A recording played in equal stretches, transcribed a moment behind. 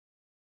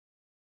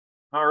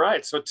All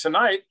right, so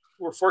tonight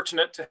we're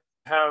fortunate to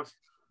have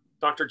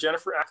Dr.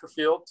 Jennifer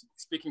Ackerfield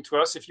speaking to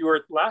us. If you were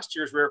at last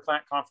year's Rare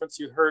Plant Conference,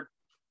 you heard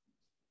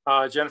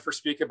Jennifer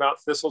speak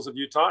about Thistles of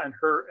Utah and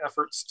her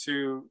efforts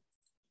to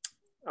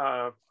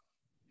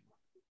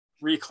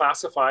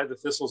reclassify the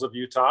Thistles of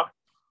Utah.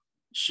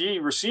 She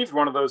received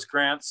one of those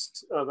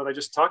grants that I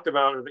just talked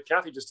about, or that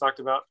Kathy just talked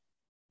about,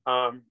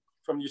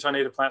 from the Utah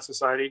Native Plant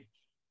Society.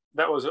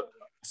 That was a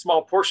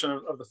small portion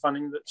of the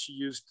funding that she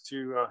used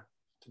to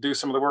do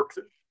some of the work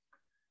that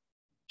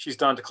she's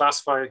done to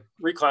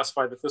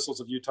reclassify the Thistles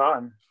of Utah.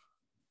 And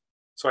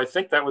so I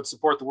think that would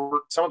support the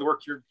work, some of the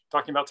work you're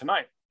talking about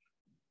tonight.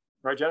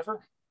 Right, Jennifer?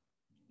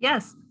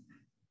 Yes.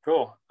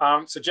 Cool.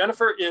 So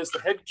Jennifer is the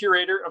head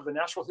curator of the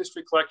Natural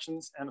History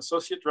Collections and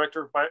associate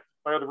director of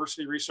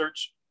biodiversity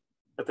research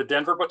at the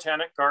Denver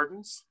Botanic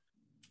Gardens.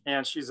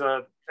 And she's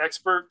an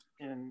expert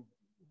in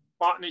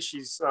botany.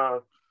 She's,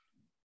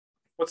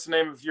 what's the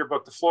name of your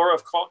book? The Flora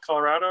of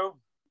Colorado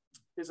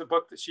is a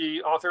book that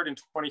she authored in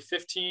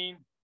 2015.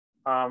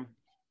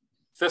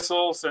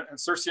 Thistles and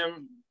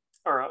Cirsium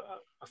are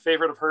a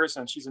favorite of hers,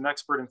 and she's an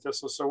expert in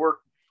thistles. So we're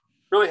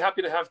really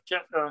happy to have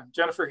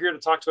Jennifer here to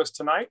talk to us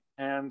tonight,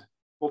 and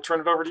we'll turn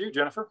it over to you,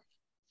 Jennifer.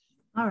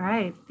 All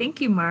right. Thank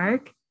you,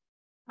 Mark.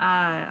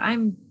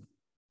 I'm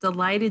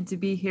delighted to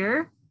be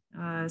here.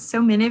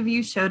 So many of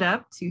you showed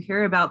up to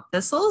hear about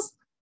thistles,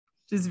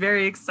 which is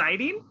very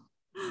exciting.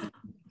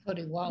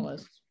 Cody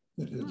Wallace.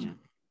 It is. Yeah.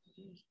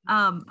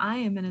 I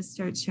am going to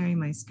start sharing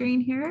my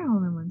screen here.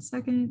 Hold on one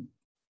second.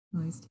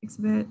 Always takes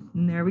a bit.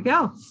 And there we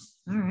go.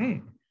 All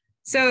right.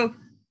 So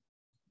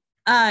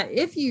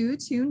if you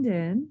tuned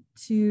in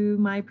to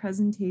my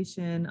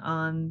presentation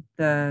on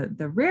the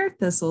rare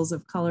thistles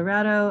of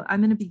Colorado, I'm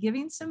going to be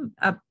giving some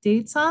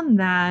updates on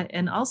that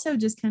and also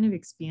just kind of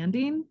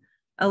expanding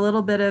a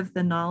little bit of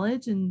the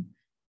knowledge and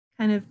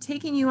kind of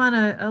taking you on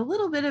a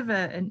little bit of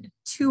a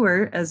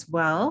tour as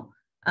well.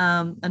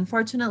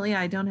 Unfortunately,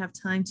 I don't have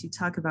time to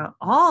talk about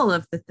all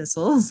of the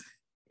thistles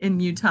in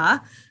Utah,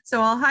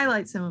 so I'll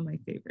highlight some of my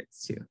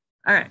favorites too.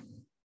 All right.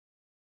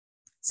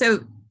 So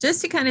just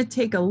to kind of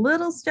take a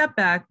little step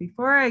back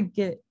before I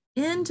get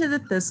into the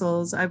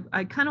thistles,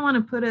 I kind of want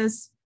to put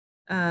us,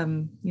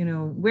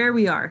 where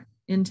we are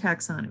in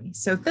taxonomy.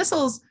 So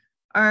thistles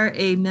are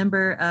a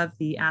member of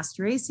the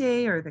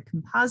Asteraceae or the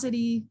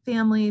Compositae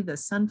family, the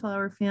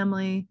sunflower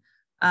family.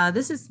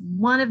 This is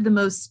one of the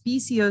most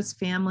speciose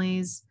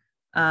families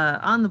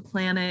on the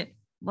planet.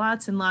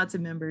 Lots and lots of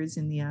members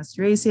in the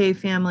Asteraceae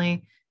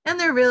family, and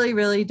they're really,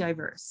 really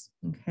diverse.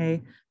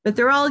 Okay, but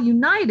they're all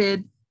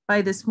united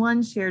by this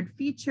one shared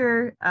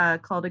feature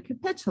called a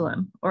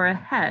capitulum, or a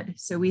head.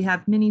 So we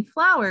have many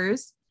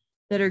flowers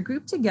that are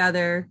grouped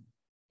together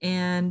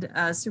and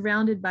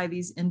surrounded by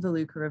these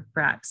involucre of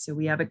bracts. So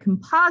we have a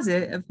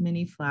composite of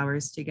many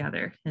flowers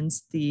together,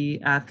 hence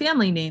the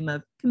family name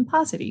of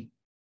Compositae.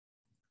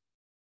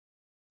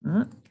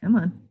 Oh, come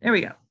on, there we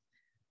go.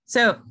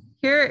 So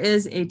here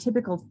is a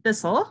typical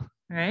thistle,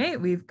 right?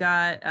 We've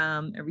got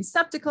a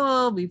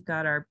receptacle, we've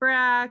got our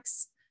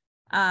bracts,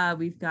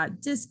 we've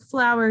got disc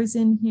flowers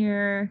in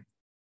here.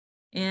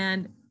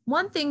 And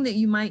one thing that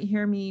you might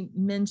hear me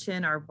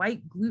mention are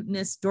white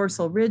glutinous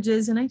dorsal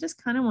ridges, and I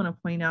just kind of want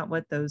to point out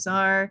what those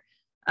are.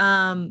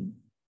 When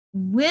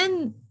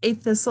a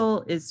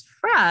thistle is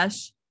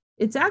fresh,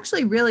 it's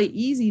actually really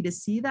easy to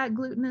see that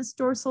glutinous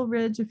dorsal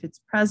ridge. If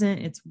it's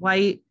present, it's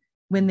white.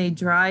 When they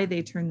dry,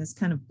 they turn this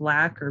kind of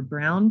black or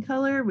brown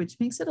color, which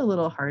makes it a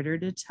little harder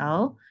to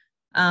tell.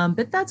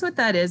 But that's what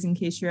that is, in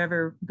case you're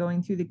ever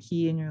going through the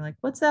key and you're like,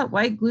 what's that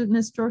white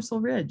glutinous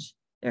dorsal ridge?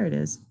 There it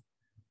is.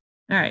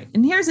 All right,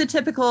 and here's a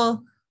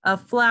typical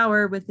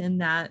flower within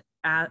that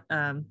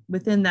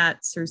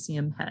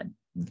Cirsium head.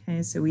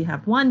 Okay, so we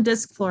have one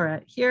disc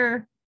floret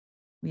here.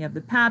 We have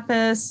the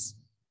pappus,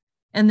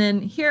 and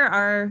then here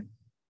are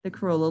the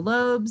corolla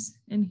lobes,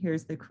 and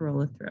here's the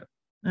corolla throat.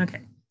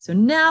 Okay. So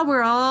now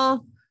we're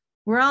all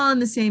on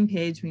the same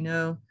page. We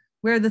know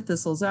where the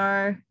thistles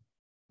are.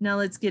 Now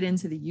let's get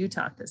into the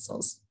Utah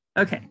thistles.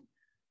 Okay.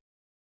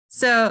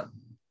 So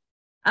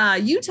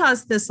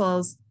Utah's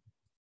thistles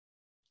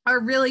are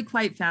really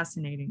quite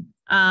fascinating.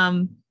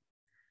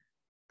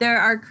 There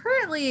are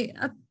currently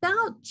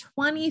about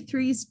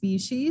 23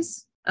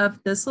 species of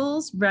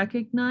thistles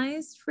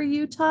recognized for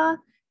Utah.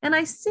 And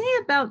I say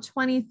about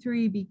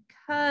 23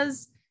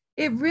 because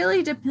it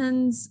really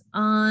depends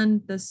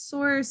on the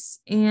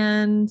source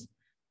and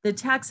the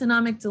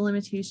taxonomic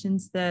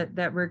delimitations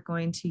that we're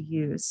going to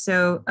use.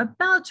 So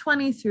about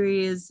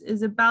 23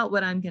 is about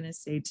what I'm going to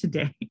say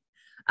today.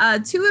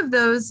 Two of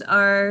those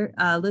are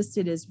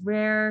listed as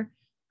rare,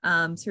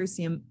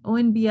 Cirsium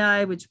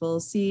owenbii, which we'll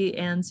see,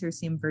 and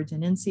Cirsium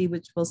virginense,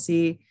 which we'll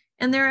see.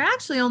 And there are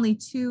actually only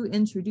two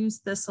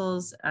introduced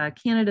thistles,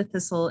 Canada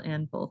thistle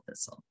and bull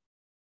thistle.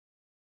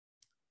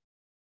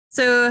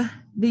 So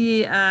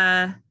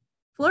the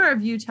Flora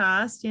of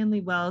Utah, Stanley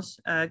Welsh,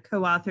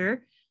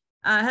 co-author,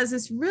 has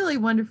this really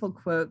wonderful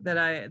quote that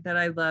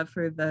I love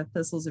for the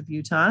thistles of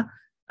Utah.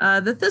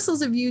 The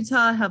thistles of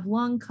Utah have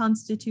long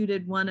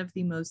constituted one of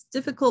the most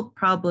difficult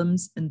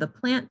problems in the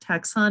plant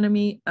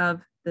taxonomy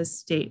of the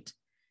state.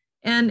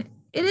 And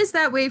it is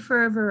that way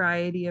for a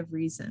variety of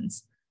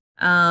reasons.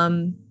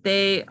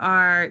 They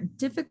are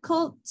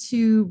difficult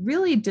to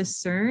really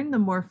discern the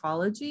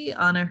morphology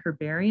on a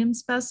herbarium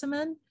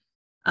specimen.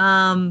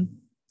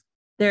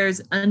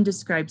 There's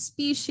undescribed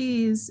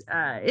species.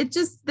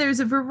 There's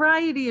a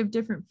variety of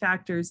different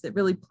factors that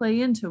really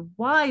play into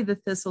why the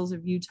thistles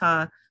of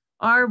Utah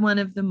are one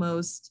of the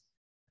most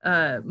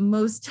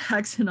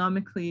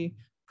taxonomically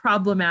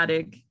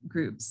problematic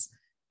groups.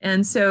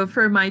 And so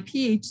for my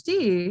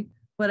PhD,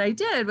 what I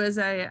did was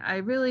I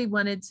really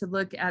wanted to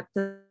look at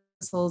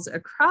thistles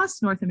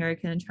across North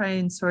America and try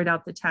and sort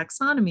out the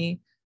taxonomy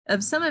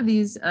of some of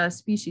these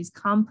species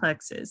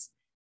complexes.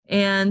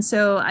 And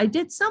so I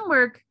did some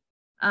work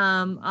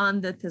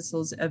on the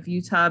thistles of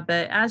Utah,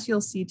 but as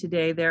you'll see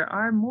today, there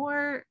are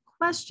more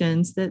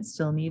questions that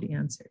still need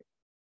answered.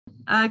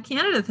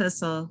 Canada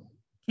thistle.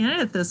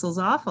 Canada thistle's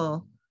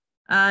awful.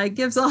 It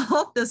gives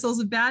all thistles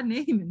a bad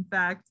name. In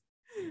fact,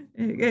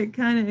 it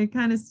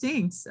kind of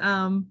stinks.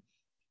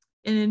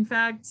 And in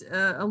fact,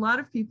 a lot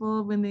of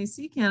people, when they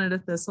see Canada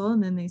thistle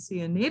and then they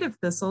see a native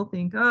thistle,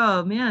 think,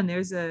 "Oh man,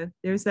 there's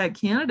that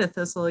Canada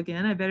thistle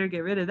again. I better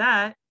get rid of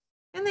that."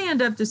 And they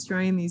end up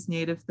destroying these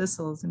native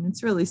thistles, and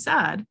it's really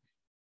sad.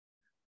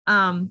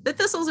 The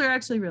thistles are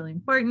actually really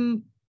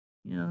important.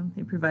 You know,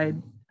 they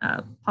provide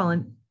they're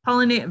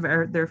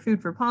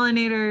food for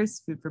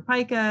pollinators, food for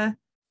pica.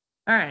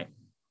 All right,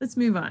 let's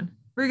move on.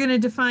 We're going to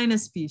define a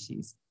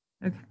species.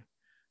 Okay,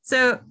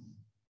 so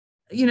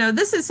you know,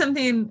 this is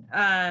something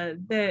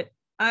that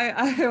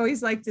I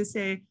always like to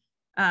say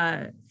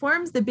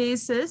forms the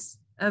basis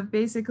of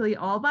basically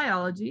all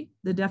biology,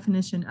 the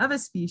definition of a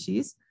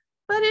species,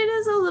 but it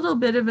is a little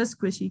bit of a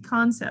squishy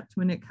concept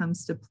when it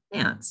comes to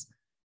plants.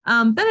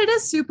 But it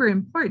is super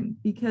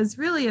important because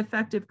really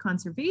effective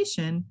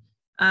conservation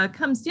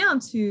comes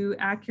down to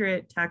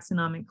accurate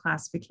taxonomic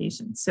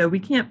classification. So we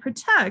can't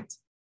protect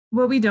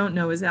what we don't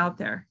know is out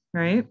there,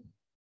 right?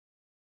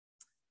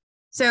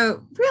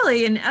 So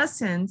really, in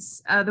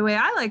essence, the way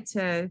I like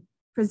to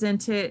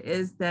present it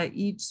is that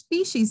each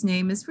species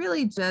name is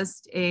really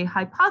just a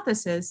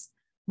hypothesis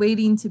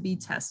waiting to be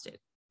tested.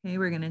 Okay,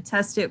 we're going to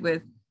test it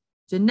with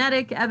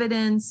genetic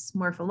evidence,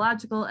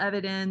 morphological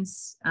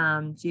evidence,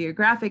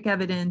 geographic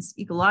evidence,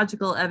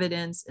 ecological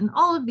evidence, and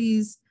all of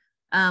these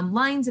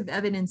lines of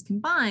evidence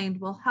combined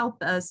will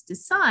help us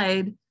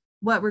decide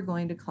what we're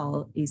going to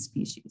call a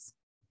species,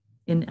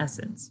 in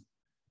essence.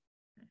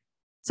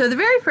 So the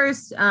very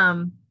first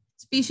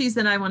species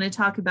that I want to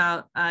talk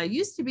about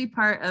used to be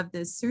part of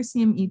the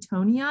Cirsium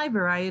etonii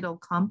varietal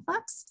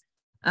complex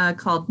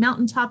called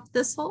mountaintop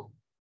thistle.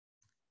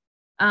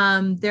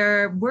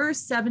 There were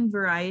 7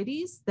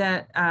 varieties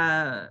that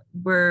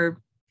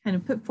were kind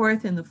of put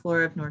forth in the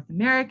flora of North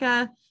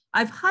America.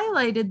 I've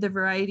highlighted the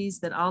varieties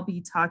that I'll be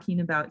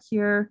talking about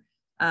here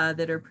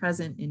that are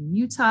present in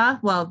Utah.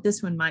 Well,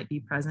 this one might be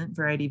present,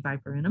 variety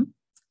viperinum.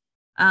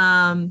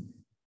 There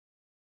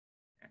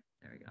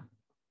we go.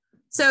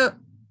 So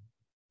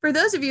for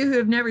those of you who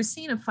have never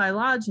seen a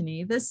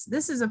phylogeny, this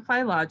is a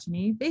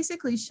phylogeny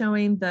basically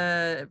showing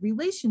the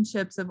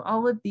relationships of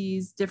all of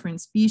these different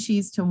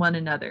species to one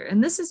another.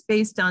 And this is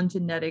based on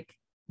genetic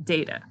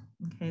data.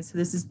 Okay, so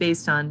this is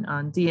based on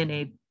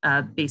DNA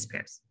base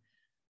pairs.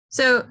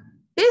 So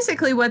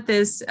basically what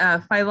this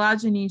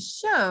phylogeny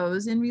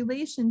shows in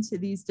relation to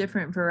these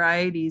different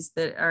varieties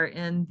that are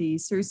in the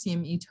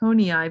Cirsium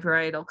etonii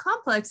varietal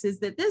complex is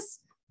that this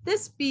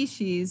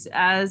species,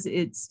 as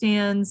it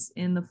stands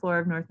in the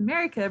flora of North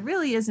America,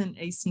 really isn't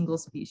a single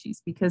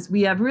species because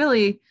we have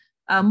really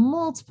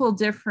multiple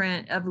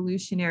different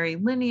evolutionary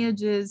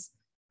lineages.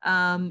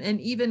 And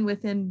even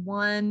within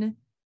one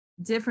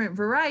different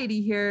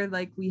variety here,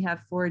 like we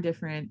have 4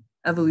 different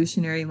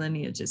evolutionary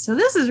lineages. So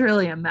this is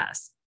really a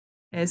mess.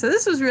 Okay, so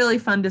this was really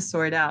fun to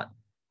sort out.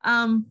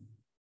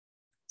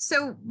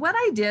 So what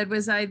I did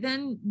was I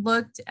then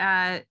looked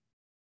at,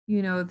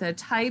 you know, the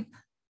type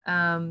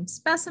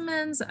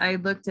specimens, I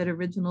looked at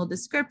original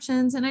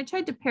descriptions, and I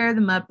tried to pair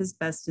them up as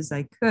best as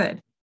I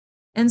could.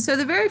 And so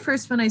the very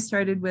first one I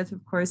started with,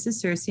 of course, is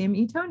Cirsium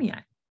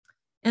etonii.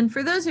 And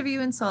for those of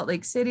you in Salt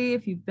Lake City,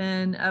 if you've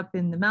been up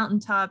in the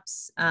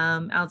mountaintops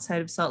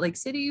outside of Salt Lake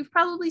City, you've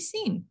probably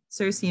seen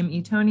Cirsium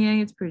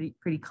etonii. It's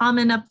pretty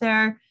common up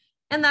there.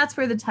 And that's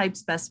where the type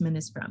specimen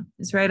is from.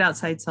 It's right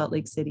outside Salt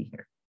Lake City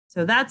here.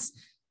 So that's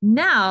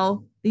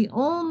now the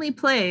only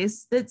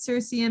place that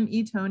Cirsium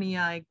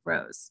etonii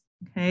grows.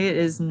 Okay, it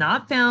is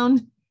not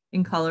found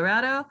in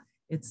Colorado.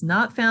 It's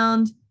not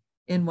found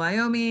in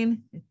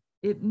Wyoming.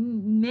 It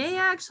may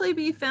actually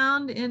be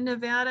found in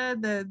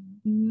Nevada.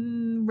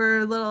 We're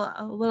a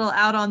little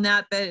out on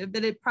that,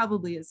 but it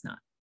probably is not.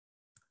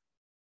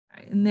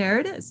 All right, and there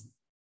it is.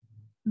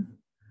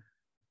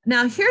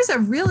 Now here's a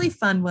really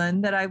fun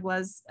one that I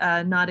was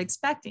not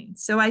expecting.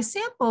 So I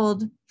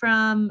sampled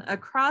from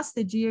across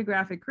the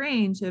geographic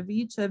range of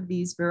each of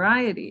these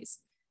varieties.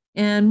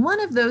 And one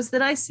of those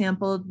that I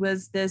sampled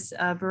was this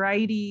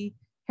variety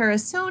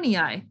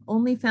harrisonii,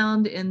 only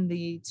found in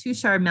the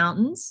Tushar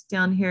Mountains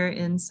down here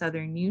in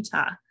southern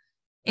Utah.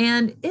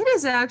 And it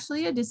is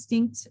actually a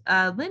distinct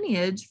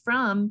lineage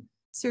from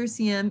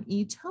Cirsium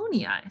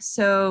etonii.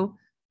 So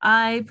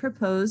I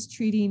propose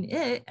treating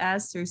it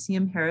as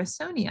Cirsium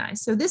harrisonii.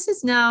 So this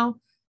is now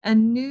a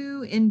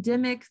new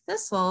endemic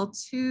thistle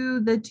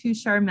to the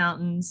Tushar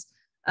Mountains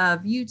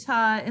of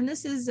Utah. And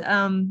this is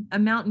a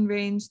mountain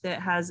range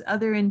that has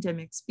other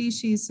endemic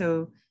species.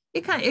 So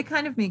it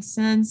kind of makes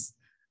sense.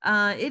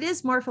 It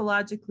is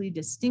morphologically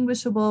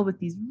distinguishable with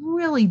these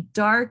really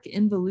dark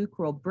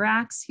involucral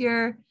bracts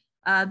here.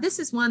 This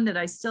is one that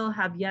I still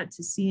have yet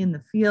to see in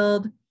the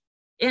field.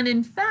 And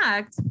in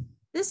fact,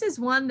 this is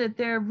one that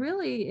there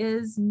really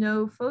is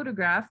no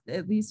photograph,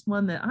 at least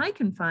one that I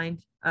can find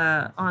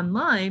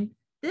online.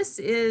 This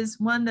is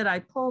one that I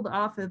pulled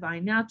off of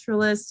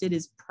iNaturalist. It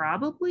is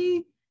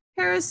probably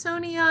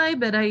harrisonii,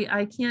 but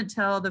I can't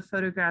tell. The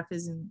photograph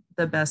isn't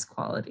the best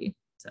quality.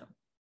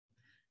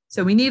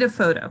 So we need a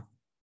photo.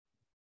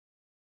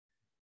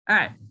 All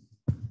right.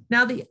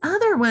 Now the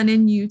other one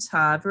in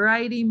Utah,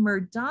 variety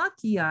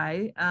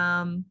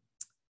Murdochii,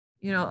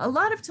 you know, a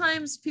lot of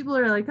times people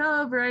are like,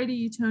 oh,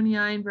 variety Etonii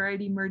and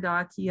variety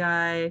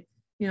Murdochii,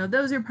 you know,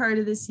 those are part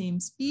of the same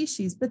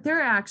species, but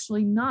they're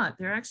actually not.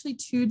 They're actually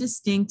two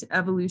distinct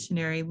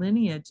evolutionary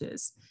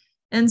lineages.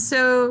 And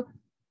so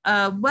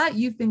what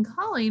you've been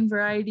calling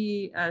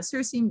variety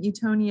Cirsium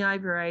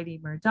etonii, variety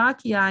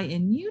Murdochii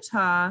in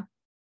Utah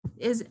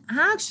is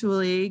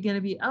actually going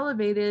to be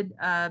elevated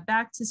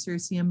back to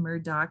Cirsium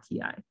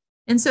murdochii.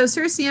 And so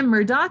Cirsium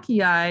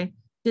murdochii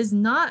does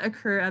not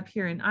occur up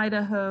here in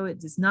Idaho. It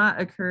does not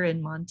occur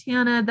in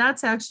Montana.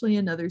 That's actually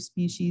another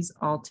species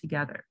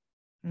altogether.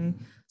 Okay?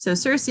 So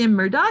Cirsium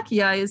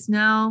murdochii is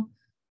now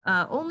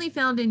only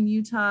found in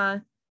Utah,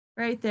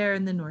 right there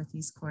in the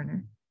northeast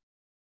corner.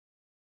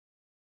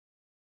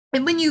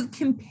 And when you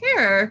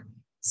compare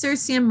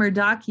Cirsium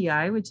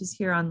murdochii, which is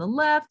here on the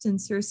left, and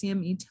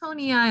Cirsium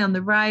etonii on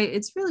the right,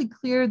 it's really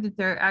clear that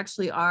there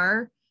actually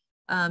are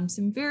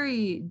some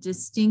very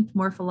distinct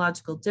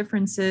morphological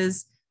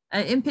differences.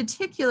 In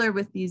particular,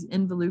 with these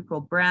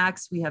involucral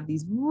bracts, we have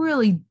these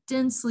really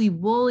densely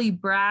woolly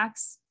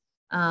bracts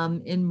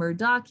in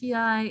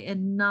Murdochii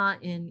and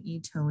not in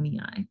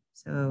Etonii.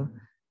 So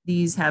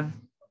these have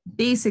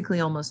basically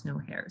almost no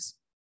hairs.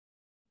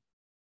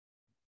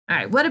 All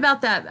right, what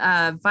about that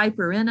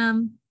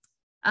viperinum?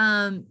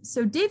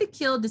 So David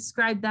Keel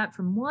described that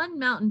from one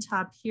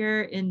mountaintop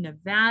here in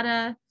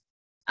Nevada.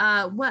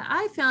 What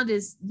I found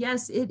is,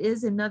 yes, it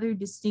is another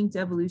distinct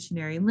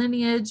evolutionary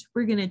lineage.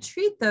 We're going to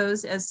treat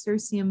those as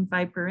Cirsium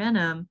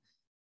viperinum,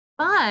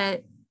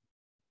 but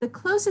the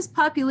closest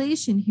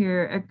population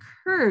here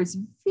occurs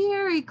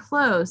very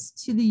close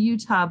to the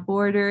Utah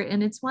border,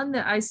 and it's one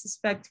that I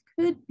suspect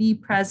could be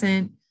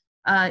present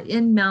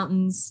in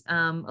mountains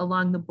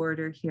along the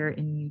border here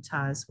in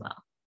Utah as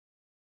well.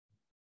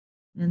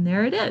 And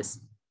there it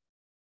is.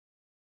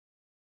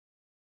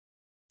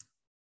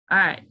 All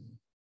right.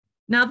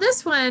 Now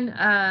this one,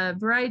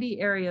 variety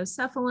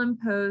Eriocephalum,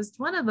 posed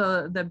one of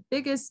the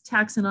biggest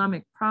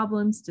taxonomic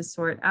problems to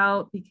sort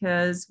out,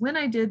 because when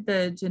I did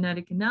the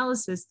genetic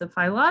analysis, the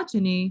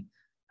phylogeny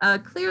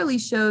clearly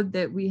showed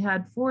that we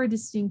had 4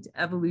 distinct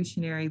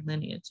evolutionary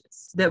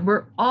lineages that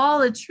were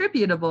all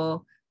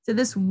attributable to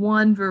this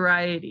one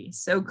variety.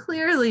 So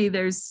clearly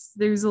there's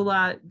a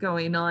lot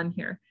going on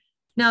here.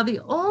 Now, the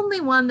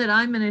only one that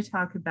I'm going to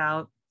talk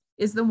about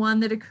is the one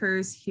that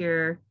occurs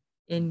here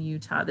in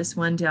Utah, this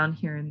one down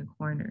here in the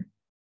corner.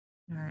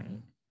 All right.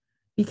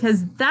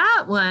 Because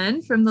that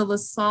one from the La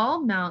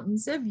Salle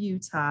Mountains of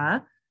Utah,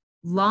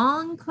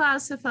 long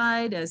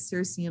classified as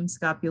Cirsium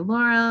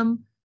scopulorum,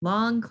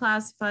 long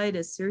classified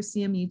as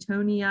Cirsium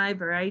etonii,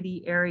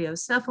 variety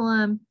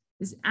Eriocephalum,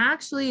 is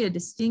actually a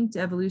distinct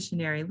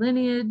evolutionary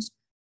lineage,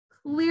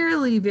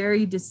 clearly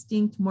very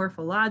distinct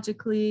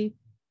morphologically,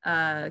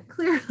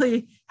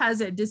 clearly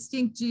has a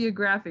distinct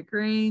geographic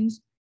range.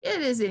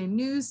 It is a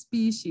new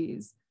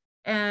species.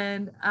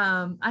 And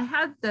I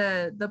had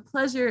the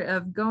pleasure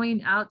of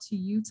going out to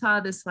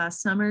Utah this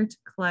last summer to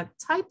collect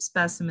type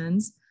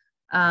specimens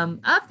of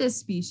this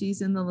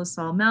species in the La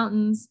Salle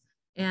Mountains.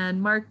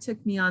 And Mark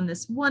took me on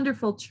this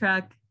wonderful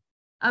trek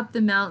up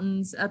the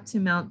mountains, up to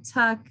Mount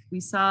Tuck. We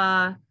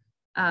saw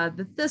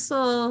the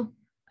thistle.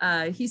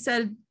 He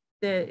said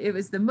that it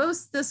was the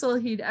most thistle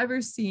he'd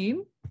ever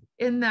seen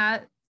in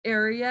that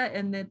area,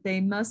 and that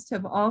they must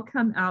have all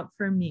come out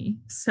for me.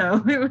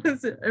 So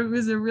it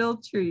was a real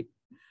treat.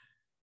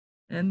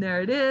 And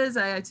there it is.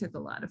 I took a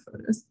lot of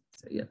photos,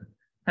 so you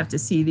have to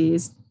see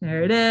these.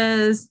 There it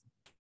is.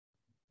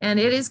 And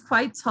it is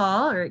quite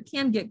tall, or it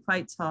can get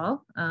quite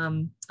tall.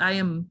 I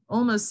am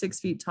almost 6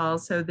 feet tall,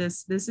 so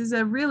this is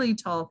a really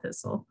tall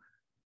thistle.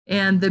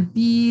 And the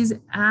bees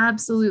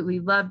absolutely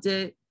loved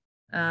it.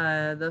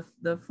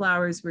 The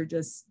flowers were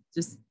just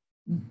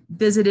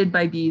visited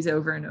by bees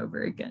over and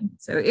over again.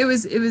 So it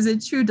was a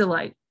true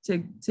delight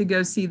to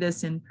go see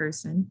this in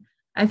person.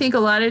 I think a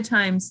lot of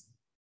times,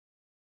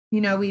 you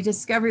know, we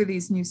discover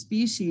these new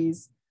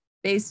species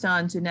based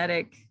on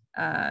genetic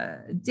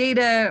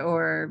data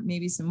or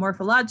maybe some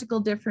morphological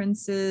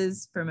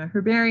differences from a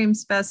herbarium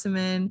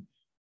specimen.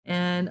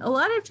 And a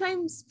lot of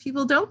times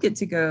people don't get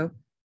to go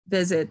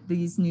visit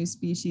these new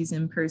species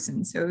in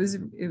person. So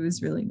it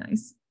was really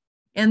nice.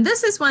 And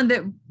this is one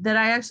that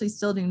I actually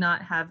still do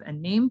not have a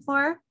name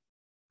for.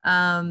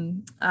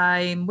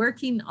 I'm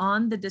working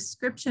on the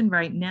description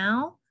right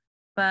now,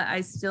 but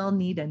I still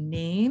need a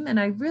name. And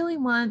I really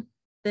want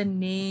the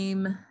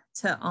name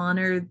to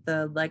honor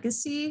the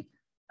legacy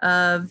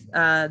of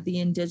the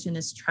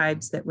indigenous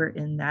tribes that were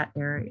in that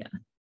area,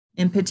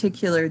 in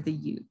particular the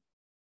Ute.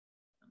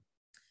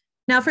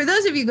 Now, for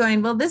those of you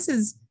going, well, this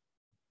is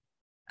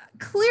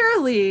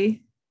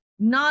clearly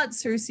not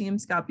Cirsium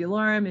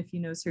scopularum. If you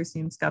know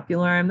Cirsium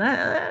scopularum,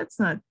 that's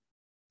not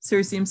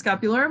Cirsium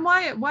scopularum.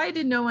 Why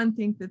did no one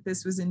think that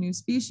this was a new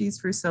species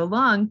for so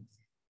long?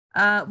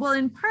 Well,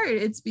 in part,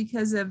 it's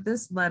because of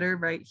this letter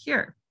right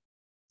here.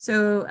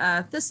 So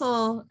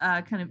Thistle,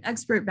 kind of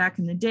expert back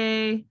in the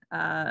day,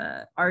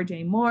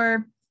 R.J.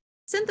 Moore,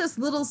 sent this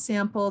little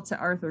sample to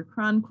Arthur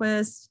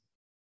Cronquist,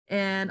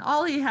 and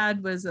all he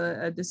had was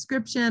a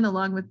description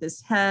along with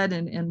this head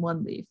and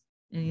one leaf.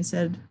 And he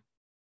said,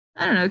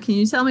 I don't know, can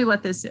you tell me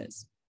what this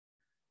is?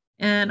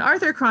 And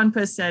Arthur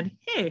Cronquist said,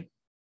 hey,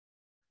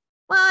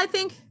 well, I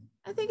think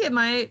it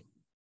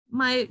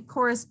might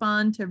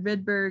correspond to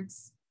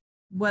Rydberg's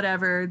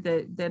whatever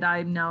that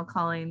I'm now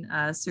calling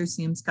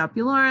Cirsium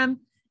scopularum.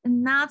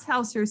 And that's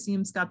how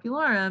Cirsium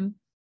scopularum,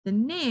 the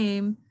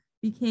name,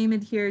 became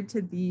adhered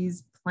to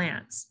these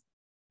plants.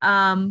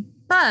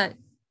 But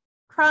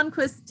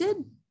Cronquist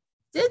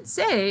did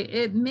say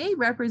it may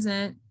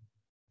represent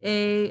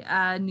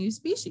a new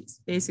species,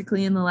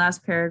 basically in the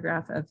last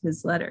paragraph of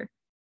his letter.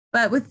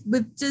 But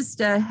with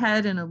just a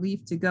head and a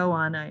leaf to go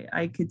on,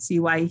 I could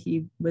see why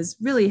he was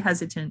really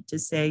hesitant to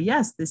say,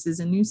 yes, this is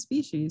a new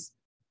species.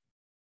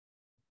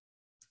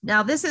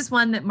 Now, this is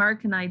one that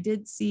Mark and I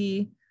did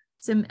see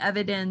some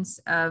evidence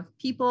of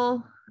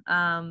people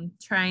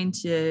trying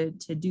to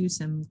do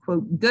some,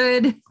 quote,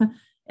 good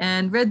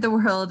and rid the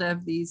world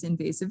of these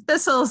invasive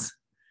thistles.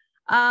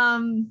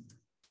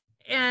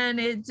 And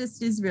it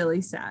just is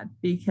really sad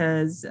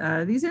because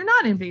these are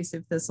not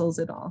invasive thistles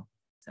at all.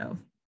 So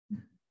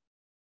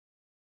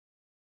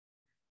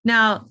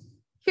now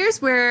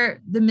here's where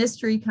the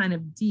mystery kind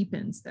of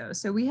deepens though.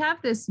 So we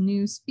have this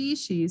new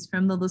species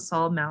from the La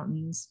Salle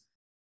Mountains,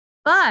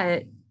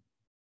 but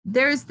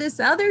there's this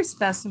other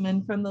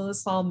specimen from the La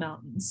Salle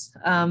Mountains,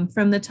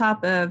 from the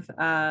top of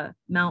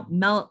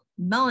Mount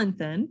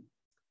Mellenthin.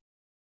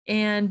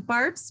 And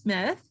Barb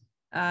Smith,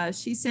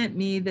 she sent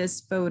me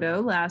this photo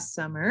last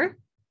summer,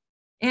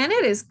 and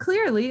it is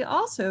clearly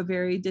also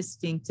very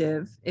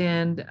distinctive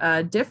and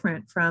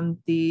different from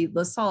the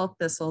La Salle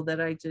thistle that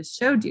I just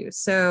showed you.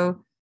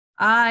 So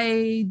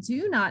I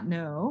do not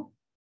know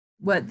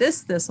what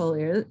this thistle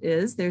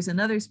is. There's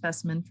another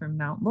specimen from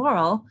Mount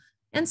Laurel.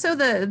 And so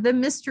the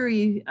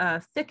mystery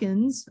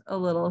thickens a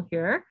little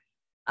here.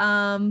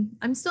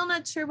 I'm still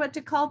not sure what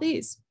to call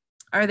these.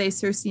 Are they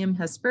Cirsium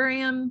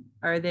hesperium?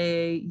 Are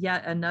they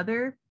yet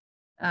another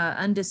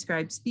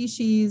undescribed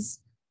species?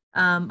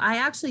 I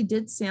actually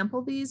did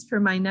sample these for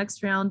my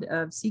next round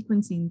of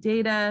sequencing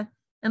data,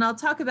 and I'll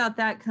talk about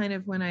that kind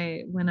of when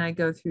I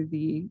go through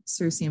the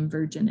Cirsium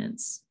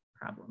virginans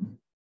problem.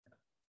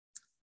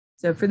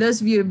 So for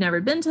those of you who've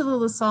never been to the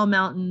La Salle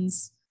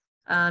Mountains,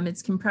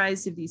 it's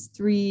comprised of these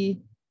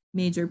three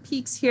major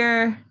peaks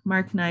here.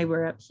 Mark and I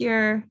were up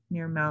here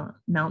near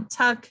Mount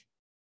Tuck,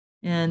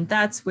 and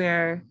that's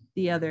where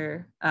the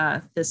other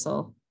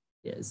thistle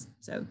is.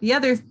 So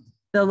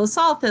the La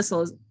Salle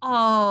thistle is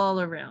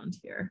all around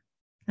here,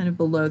 kind of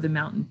below the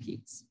mountain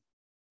peaks.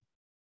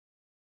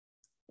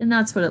 And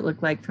that's what it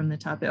looked like from the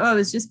top. Oh, it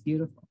was just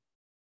beautiful.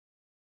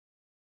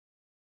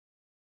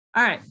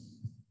 All right.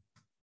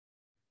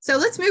 So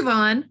let's move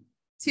on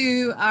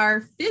to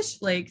our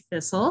fish lake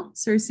thistle,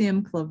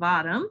 Cirsium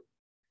clavatum.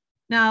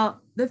 Now,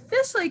 the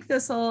fish lake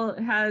thistle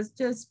has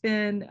just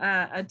been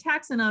a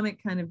taxonomic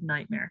kind of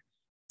nightmare.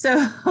 So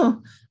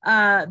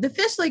the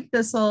fish lake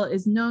thistle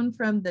is known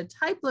from the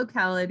type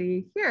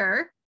locality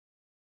here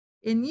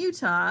in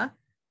Utah,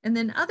 and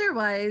then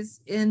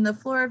otherwise in the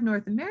flora of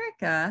North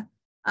America,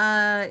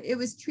 it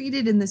was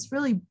treated in this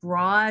really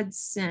broad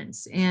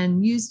sense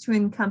and used to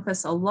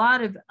encompass a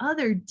lot of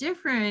other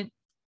different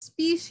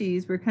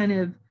species were kind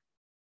of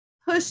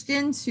pushed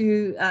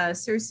into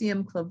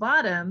Cirsium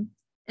clavatum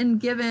and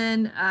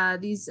given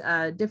these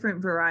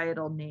different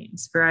varietal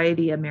names.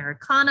 Variety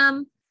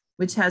americanum,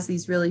 which has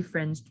these really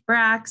fringed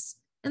bracts,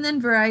 and then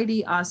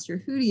variety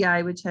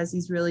Osterhudii, which has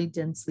these really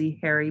densely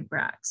hairy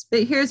bracts.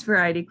 But here's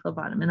variety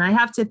clavatum. And I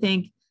have to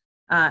thank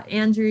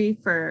Andrew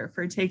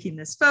for taking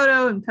this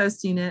photo and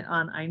posting it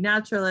on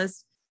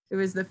iNaturalist. It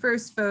was the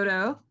first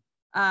photo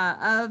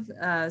of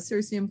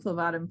Cirsium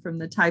clavatum from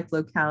the type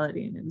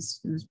locality, and it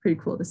was pretty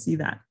cool to see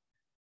that.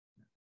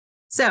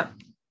 So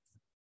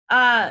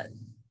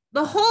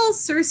the whole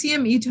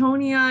Cirsium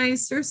eatonii,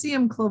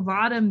 Cirsium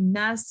clavatum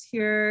mess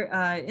here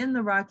in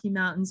the Rocky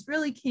Mountains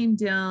really came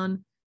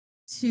down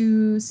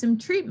to some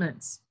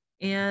treatments.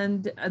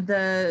 and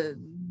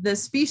the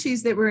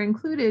species that were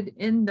included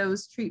in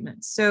those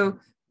treatments. So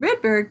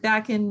Rydberg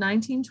back in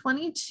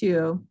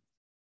 1922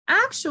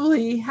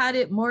 actually had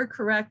it more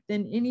correct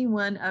than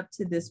anyone up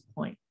to this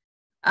point.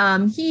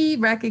 He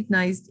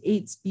recognized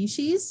 8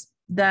 species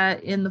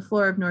that in the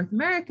flora of North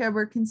America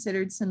were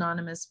considered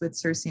synonymous with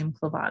Cirsium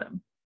clavatum.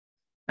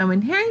 And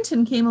when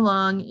Harrington came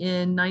along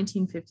in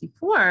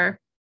 1954,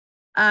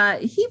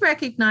 he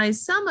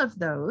recognized some of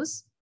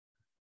those,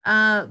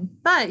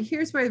 but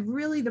here's where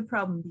really the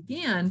problem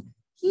began.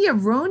 He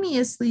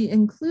erroneously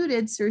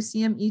included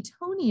Cirsium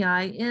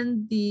etonii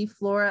in the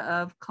flora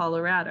of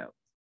Colorado.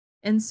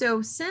 And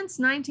so since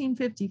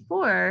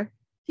 1954,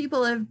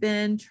 people have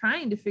been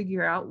trying to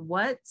figure out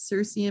what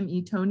Cirsium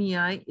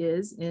etonii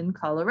is in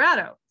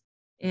Colorado.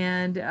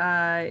 And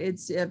I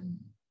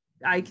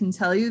can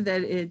tell you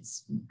that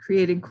it's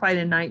created quite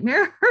a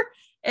nightmare.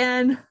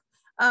 And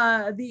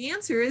the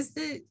answer is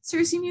that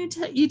Cirsium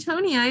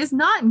etonii is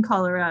not in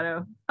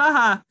Colorado.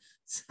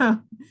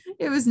 So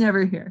it was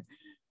never here.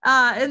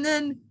 And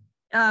then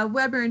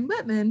Weber and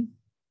Whitman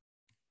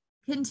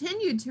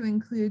continued to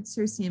include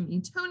Cirsium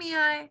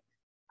etonii,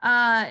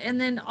 and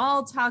then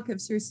all talk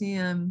of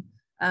Cirsium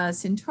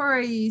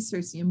centauri,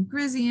 Cirsium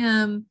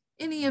griseum,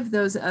 any of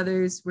those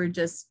others were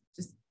just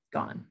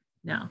gone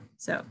now.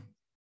 So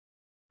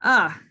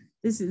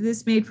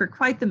this made for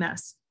quite the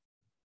mess.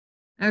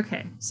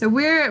 Okay, so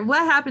what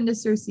happened to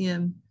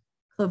Cirsium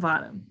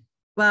clavatum?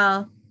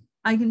 Well,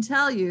 I can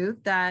tell you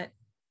that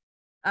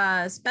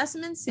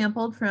specimens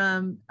sampled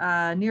from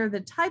near the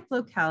type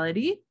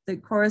locality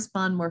that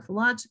correspond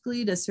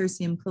morphologically to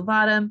Cirsium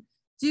clavatum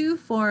do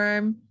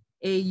form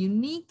a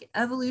unique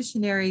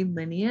evolutionary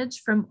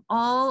lineage from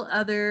all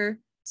other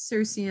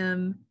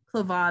Cirsium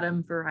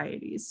clavatum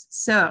varieties.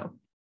 So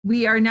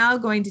we are now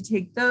going to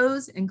take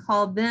those and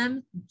call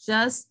them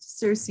just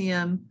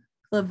Cirsium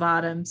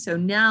clavatum. So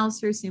now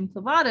Cirsium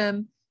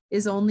clavatum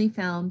is only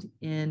found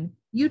in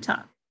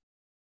Utah.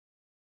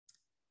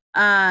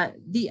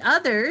 The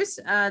others,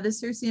 the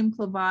Cirsium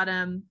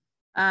clavatum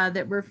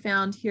that were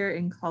found here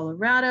in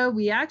Colorado,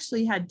 we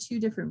actually had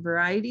 2 different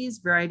varieties,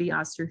 variety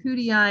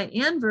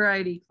Osterhudii and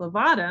variety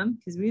clavatum,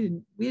 because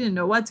we didn't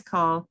know what to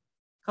call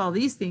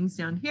these things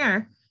down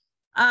here.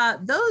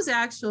 Those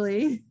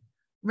actually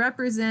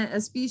represent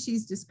a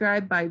species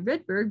described by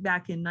Rydberg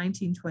back in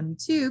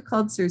 1922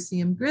 called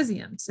Cirsium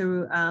griseum.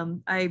 So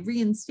I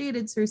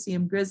reinstated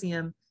Cirsium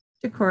griseum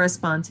to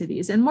correspond to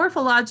these. And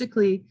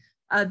morphologically,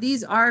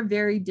 these are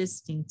very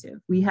distinctive.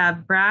 We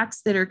have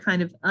bracts that are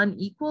kind of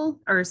unequal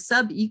or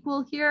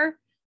sub-equal here,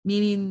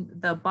 meaning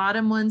the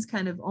bottom ones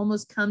kind of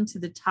almost come to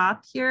the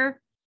top here,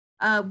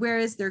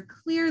 whereas they're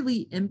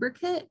clearly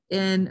imbricate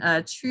in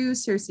true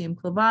Cirsium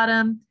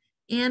clavatum.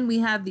 And we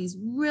have these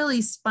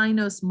really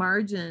spinose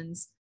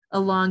margins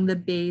along the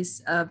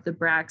base of the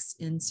bracts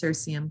in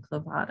Cirsium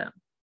clavatum.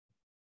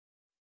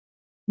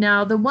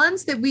 Now, the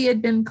ones that we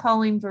had been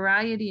calling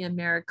variety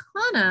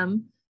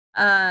Americanum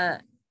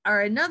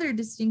are another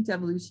distinct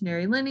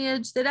evolutionary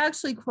lineage that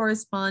actually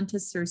correspond to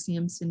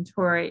Cirsium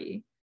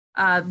centauri,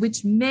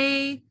 which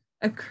may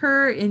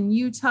occur in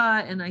Utah,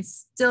 and I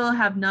still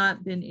have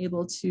not been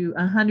able to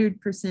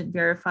 100%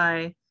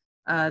 verify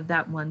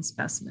that one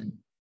specimen.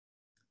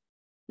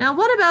 Now,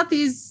 what about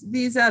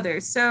these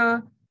others?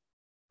 So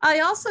I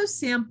also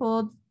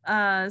sampled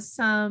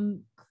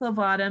some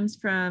clavatums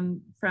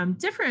from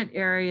different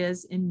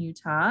areas in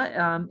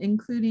Utah,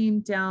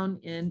 including down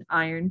in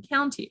Iron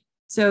County.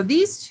 So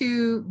these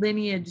 2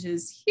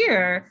 lineages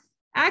here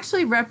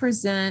actually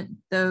represent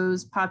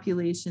those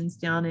populations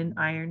down in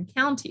Iron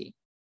County.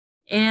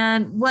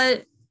 And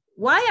why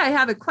I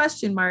have a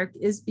question mark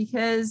is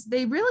because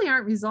they really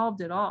aren't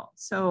resolved at all.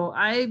 So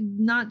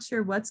I'm not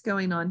sure what's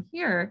going on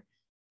here.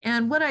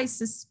 And what I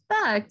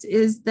suspect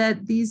is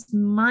that these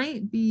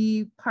might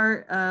be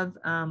part of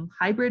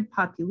hybrid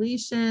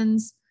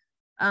populations.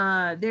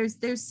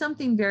 There's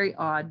something very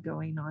odd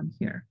going on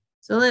here.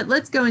 So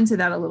let's go into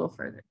that a little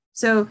further.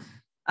 So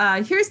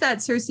here's that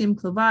Cirsium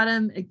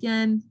clavatum.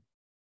 Again,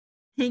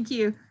 thank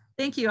you,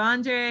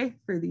 Andre,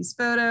 for these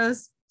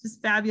photos. Just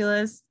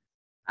fabulous.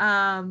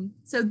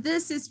 So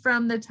this is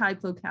from the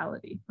type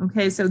locality.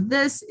 Okay, so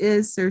this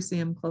is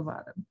Cirsium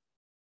clavatum.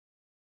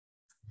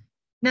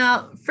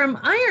 Now, from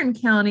Iron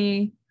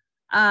County,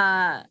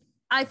 I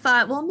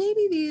thought, well,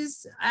 maybe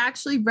these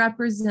actually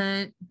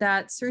represent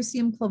that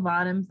Cirsium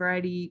clavatum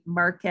variety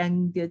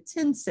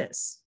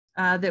Markangatensis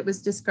that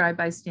was described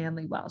by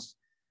Stanley Welsh.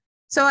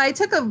 So I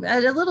took a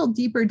little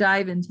deeper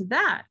dive into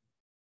that.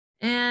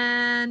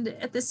 And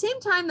at the same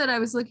time that I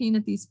was looking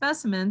at these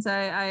specimens,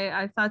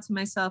 I thought to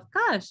myself,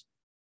 gosh,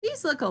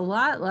 these look a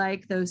lot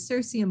like those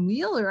Cirsium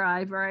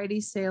wheeleri variety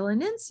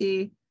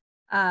Salinense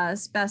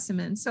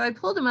specimens. So I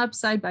pulled them up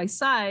side by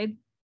side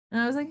and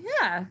I was like,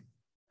 yeah,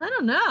 I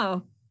don't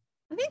know.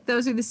 I think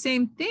those are the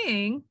same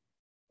thing.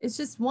 It's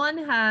just one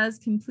has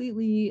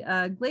completely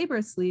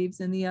glabrous leaves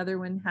and the other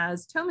one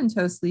has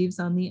tomentose leaves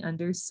on the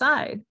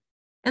underside.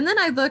 And then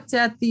I looked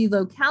at the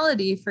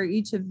locality for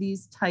each of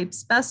these type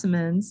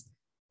specimens.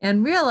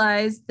 and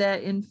realized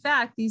that, in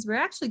fact, these were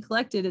actually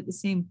collected at the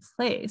same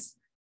place.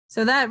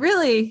 So that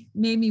really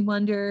made me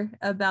wonder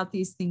about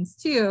these things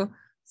too.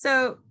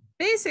 So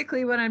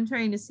basically what I'm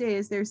trying to say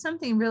is there's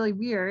something really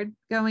weird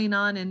going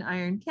on in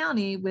Iron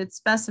County with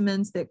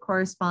specimens that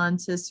correspond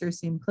to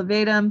Cirsium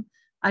clavatum.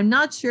 I'm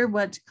not sure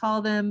what to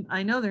call them.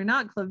 I know they're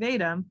not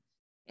clavatum,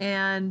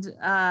 and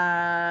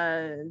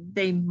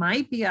they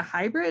might be a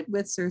hybrid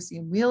with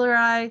Cirsium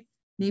wheeleri.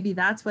 Maybe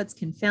that's what's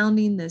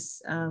confounding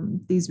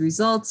these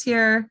results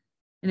here.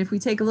 And if we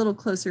take a little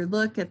closer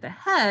look at the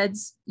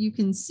heads, you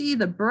can see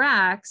the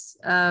bracts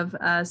of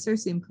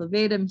Cirsium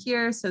clavatum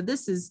here. So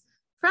this is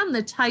from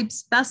the type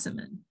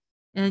specimen.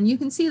 And you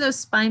can see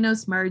those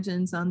spinose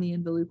margins on the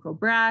involucral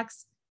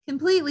bracts,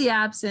 completely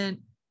absent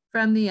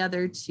from the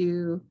other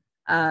two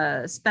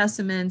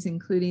specimens,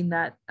 including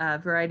that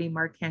variety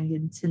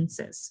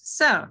Markangentensis.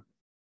 So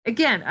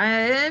again,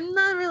 I'm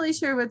not really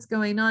sure what's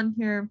going on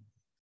here.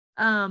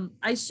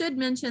 I should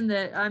mention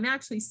that I'm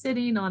actually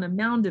sitting on a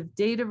mound of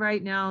data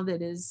right now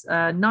that is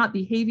not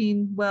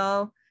behaving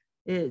well.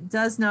 It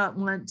does not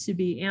want to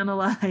be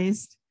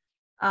analyzed.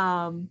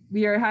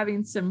 We are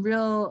having some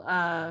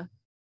real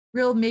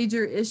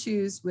major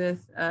issues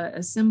with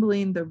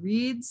assembling the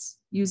reads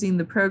using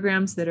the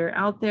programs that are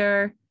out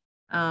there.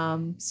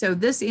 So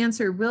this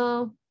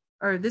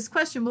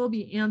question will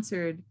be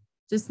answered,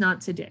 just not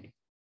today.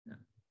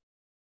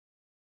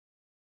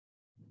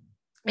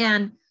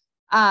 And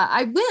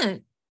I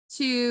went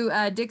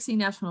to Dixie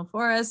National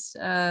Forest,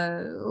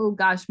 oh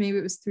gosh, maybe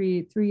it was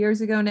three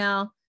years ago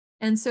now.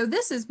 And so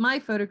this is my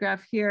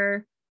photograph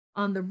here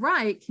on the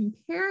right,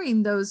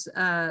 comparing those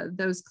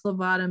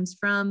clavatums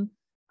from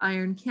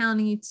Iron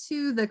County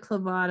to the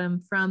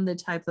clavatum from the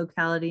type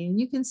locality. And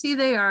you can see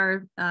they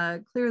are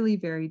clearly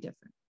very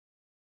different.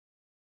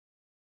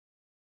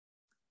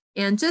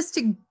 And just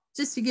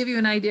to give you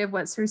an idea of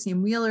what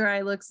Cirsium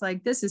wheeleri looks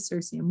like, this is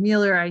Cirsium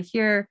wheeleri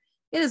here.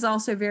 It is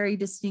also very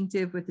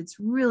distinctive with its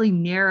really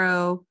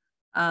narrow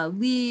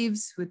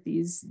leaves with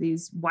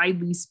these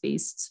widely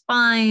spaced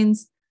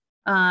spines,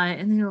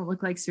 and they don't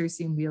look like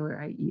Cirsium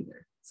wheeleri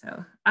either.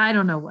 So I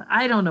don't know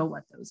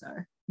what those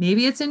are.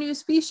 Maybe it's a new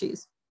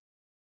species.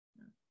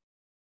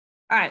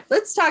 All right,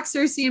 let's talk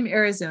Cirsium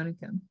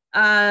arizonicum.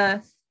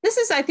 This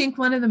is, I think,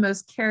 one of the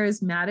most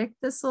charismatic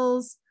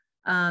thistles.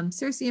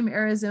 Cirsium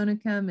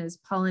arizonicum is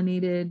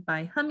pollinated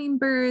by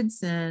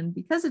hummingbirds, and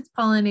because it's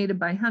pollinated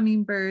by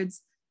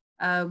hummingbirds,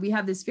 we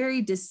have this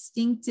very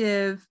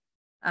distinctive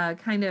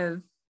kind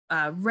of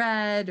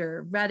red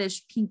or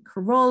reddish pink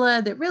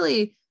corolla that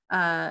really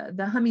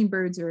the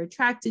hummingbirds are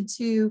attracted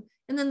to.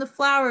 And then the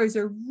flowers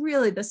are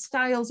really, the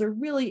styles are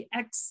really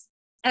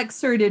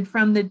excerpted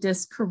from the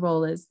disc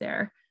corollas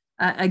there,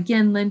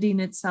 again, lending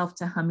itself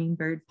to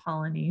hummingbird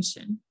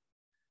pollination.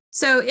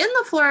 So in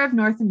the flora of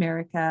North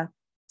America,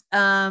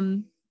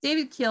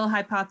 David Keel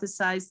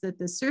hypothesized that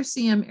the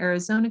Cirsium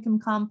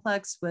arizonicum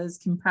complex was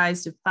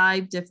comprised of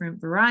 5 different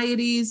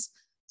varieties.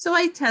 So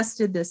I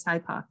tested this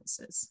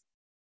hypothesis.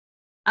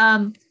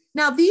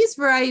 Now these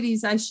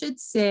varieties, I should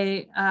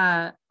say,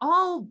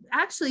 all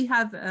actually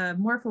have a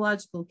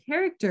morphological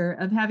character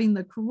of having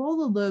the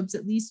corolla lobes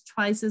at least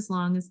twice as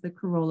long as the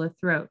corolla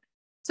throat.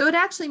 So it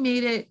actually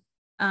made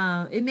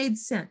it made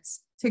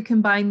sense to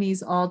combine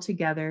these all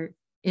together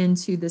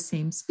into the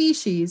same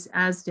species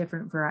as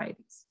different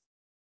varieties.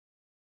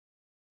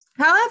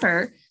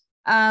 However,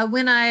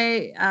 when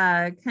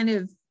I kind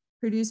of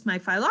produced my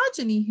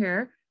phylogeny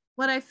here,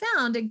 what I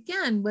found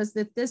again was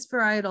that this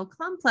varietal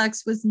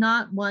complex was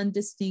not one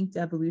distinct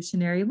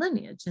evolutionary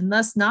lineage and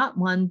thus not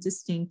one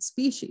distinct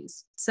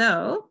species.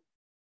 So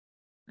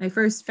I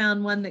first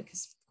found one that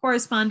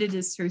corresponded to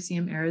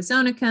Cirsium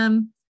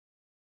arizonicum.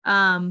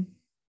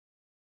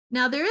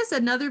 Now there is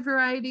another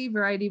variety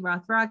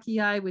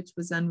Rothrachii, which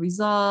was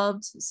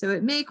unresolved. So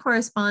it may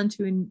correspond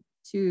to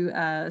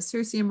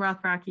Cirsium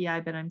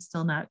Rothrachii, but I'm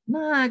still not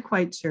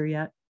quite sure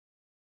yet.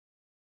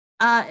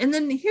 And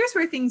then here's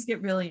where things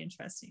get really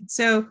interesting.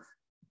 So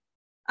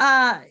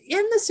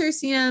in the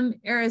Cirsium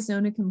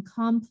arizonicum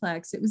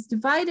complex, it was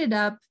divided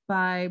up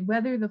by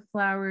whether the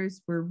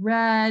flowers were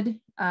red,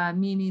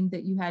 meaning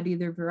that you had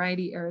either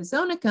variety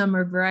arizonicum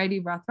or variety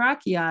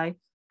Rothrachii,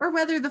 or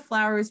whether the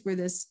flowers were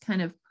this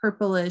kind of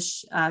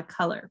purplish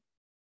color.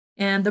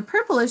 And the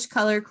purplish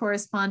color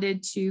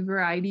corresponded to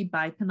variety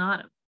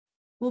bipinnatum.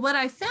 Well, what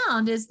I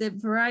found is that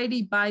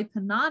variety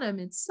bipinnatum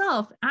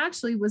itself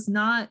actually was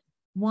not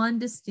one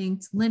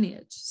distinct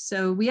lineage.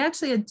 So we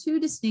actually had 2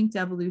 distinct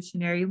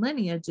evolutionary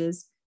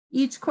lineages,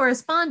 each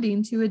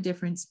corresponding to a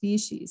different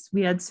species.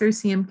 We had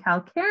Cirsium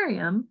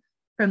calcareum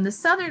from the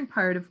southern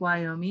part of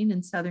Wyoming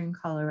and southern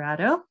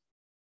Colorado.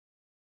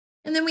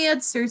 And then we had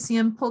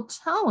Cirsium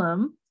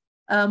pulchellum,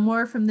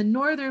 more from the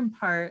northern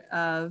part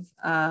of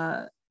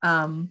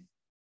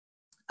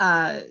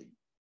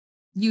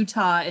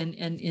Utah and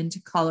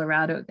into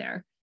Colorado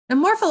there.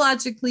 And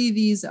morphologically,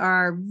 these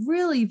are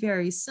really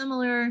very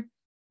similar.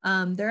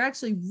 They're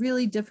actually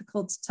really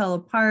difficult to tell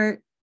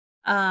apart,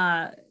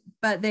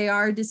 but they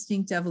are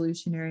distinct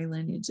evolutionary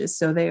lineages.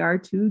 So they are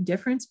 2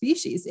 different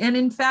species. And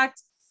in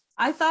fact,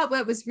 I thought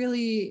what was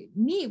really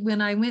neat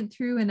when I went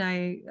through and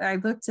I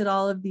looked at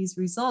all of these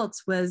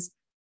results was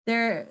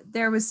there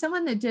was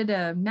someone that did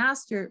a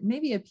master,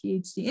 maybe a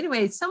PhD.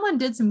 Anyway, someone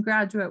did some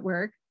graduate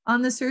work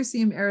on the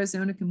Cirsium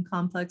arizonicum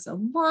complex a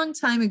long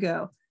time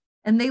ago.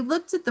 And they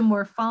looked at the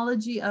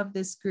morphology of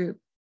this group,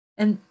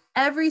 and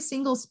every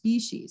single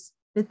species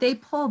that they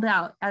pulled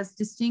out as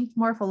distinct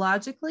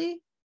morphologically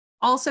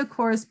also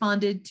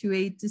corresponded to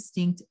a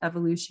distinct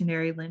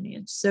evolutionary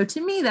lineage. So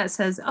to me, that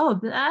says, oh,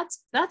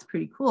 that's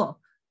pretty cool.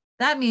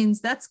 That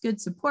means that's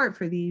good support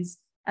for these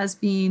as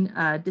being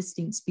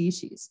distinct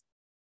species.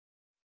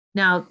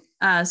 Now,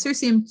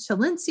 Cirsium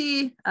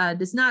chilense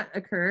does not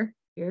occur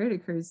here. It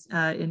occurs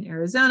in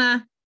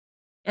Arizona.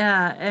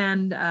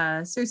 And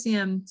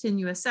Cirsium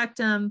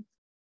tenuisectum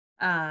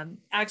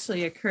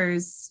actually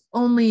occurs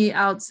only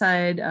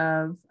outside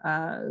of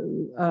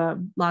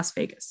Las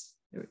Vegas.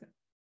 There we go.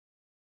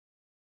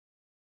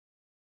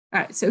 All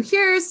right, so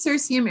here's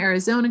Cirsium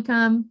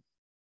arizonicum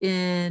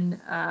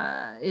in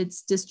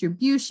its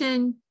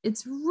distribution.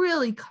 It's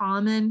really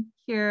common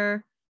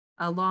here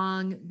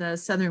along the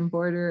southern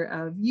border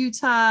of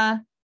Utah.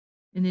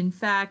 And in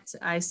fact,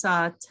 I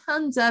saw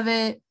tons of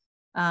it.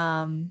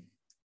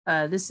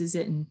 This is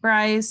it in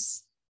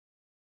Bryce.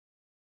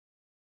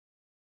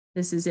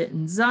 This is it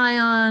in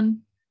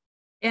Zion.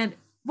 And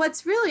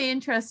what's really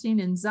interesting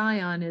in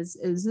Zion is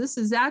this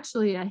is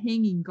actually a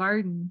hanging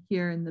garden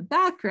here in the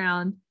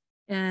background.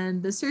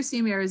 And the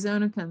Cirsium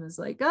arizonicum is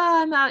like,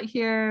 oh, I'm out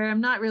here. I'm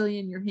not really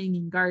in your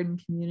hanging garden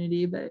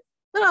community, but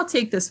I'll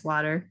take this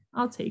water.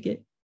 I'll take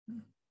it.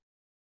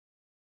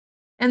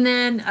 And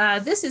then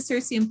this is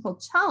Cirsium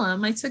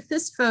pulchellum. I took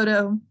this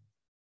photo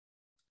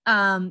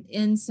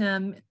in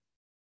some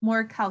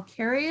more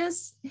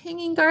calcareous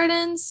hanging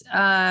gardens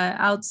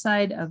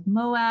outside of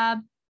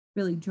Moab,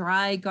 really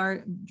dry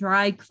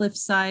cliff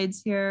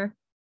sides here.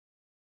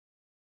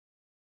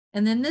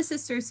 And then this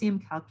is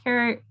Cirsium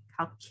calcareum.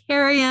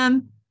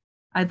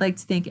 I'd like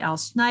to thank Al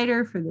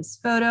Schneider for this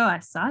photo. I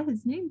saw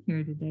his name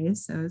here today,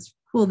 so it's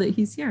cool that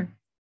he's here.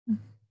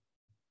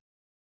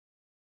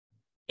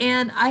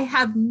 And I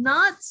have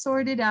not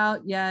sorted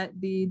out yet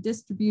the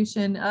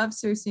distribution of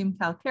Cirsium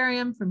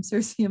calcareum from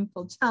Cirsium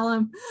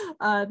pulchellum.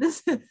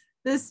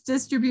 This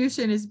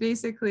distribution is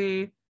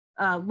basically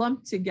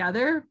lumped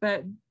together,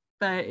 but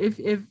if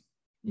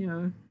you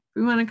know, if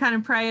we want to kind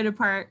of pry it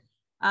apart,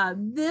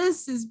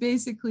 this is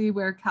basically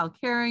where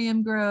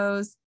calcareum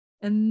grows,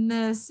 and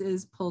this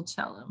is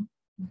pulchellum.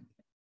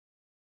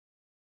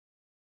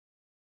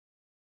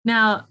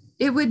 Now,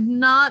 it would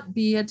not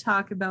be a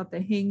talk about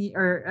the hanging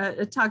or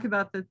a talk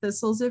about the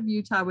thistles of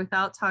Utah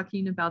without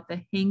talking about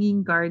the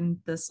hanging garden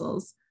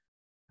thistles.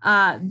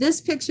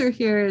 This picture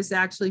here is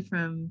actually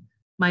from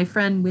my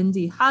friend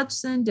Wendy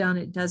Hodgson down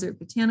at Desert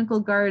Botanical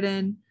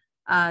Garden.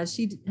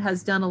 She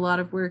has done a lot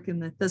of work in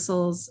the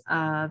thistles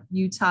of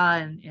Utah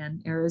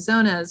and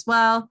Arizona as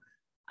well.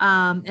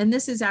 And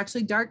this is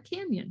actually Dark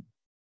Canyon.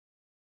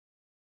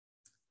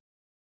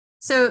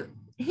 So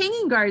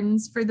hanging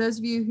gardens, for those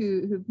of you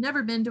who've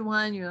never been to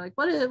one, you're like,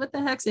 what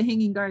the heck's a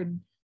hanging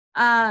garden?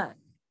 There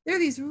are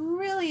these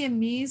really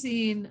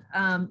amazing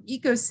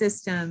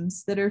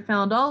ecosystems that are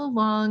found all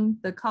along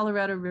the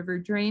Colorado River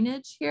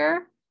drainage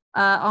here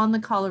on the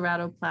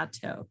Colorado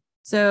Plateau.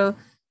 So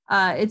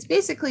it's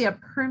basically a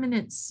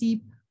permanent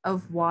seep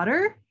of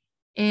water.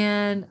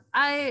 And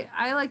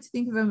I like to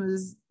think of them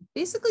as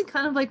basically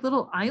kind of like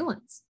little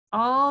islands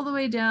all the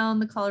way down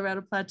the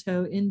Colorado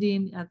Plateau,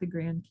 ending at the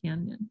Grand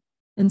Canyon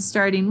and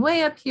starting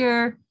way up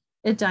here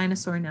at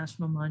Dinosaur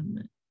National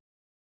Monument.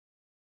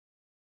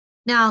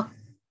 Now,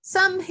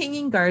 some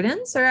hanging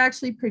gardens are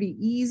actually pretty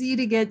easy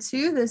to get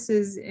to. This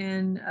is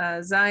in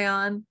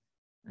Zion.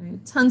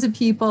 Tons of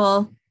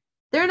people.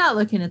 They're not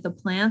looking at the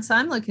plants.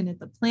 I'm looking at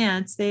the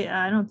plants.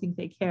 I don't think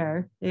they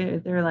care.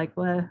 They're like,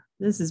 well,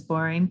 this is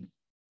boring.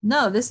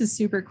 No, this is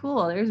super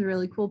cool. There's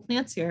really cool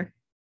plants here.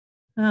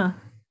 Oh.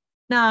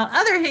 Now,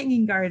 other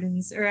hanging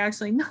gardens are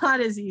actually not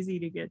as easy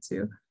to get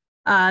to.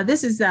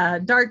 This is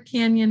Dark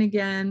Canyon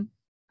again.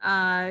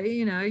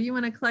 You know, you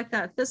want to collect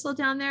that thistle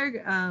down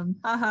there?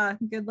 Haha,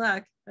 good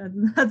luck.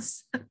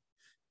 That's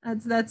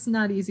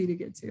not easy to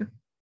get to.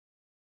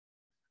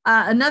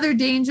 Another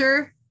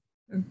danger,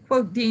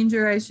 quote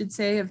danger, I should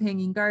say, of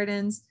hanging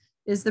gardens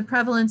is the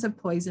prevalence of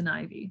poison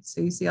ivy. So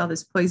you see all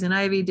this poison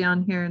ivy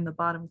down here in the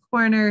bottom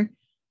corner.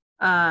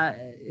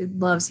 It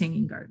loves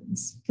hanging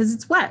gardens because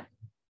it's wet.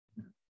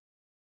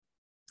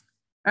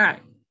 All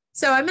right,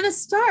 so I'm going to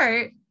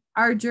start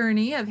our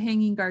journey of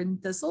hanging garden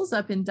thistles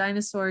up in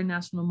Dinosaur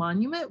National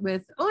Monument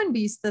with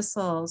Owenby's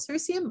thistles,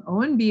 Cirsium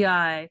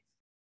owenbii.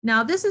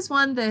 Now, this is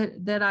one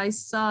that I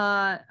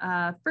saw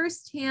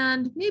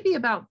firsthand, maybe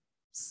about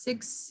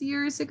 6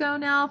 years ago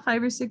now,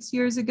 5 or 6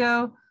 years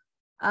ago.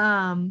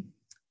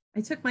 I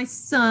took my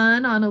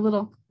son on a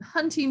little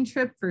hunting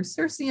trip for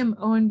Cirsium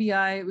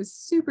owenbii. It was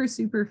super,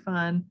 super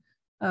fun.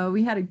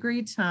 We had a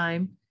great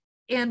time.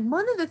 And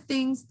one of the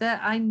things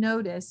that I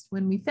noticed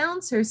when we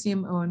found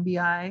Cirsium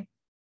owenbii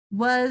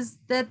was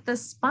that the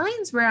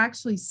spines were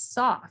actually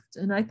soft.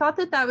 And I thought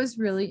that was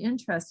really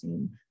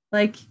interesting.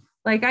 Like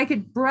like I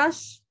could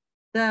brush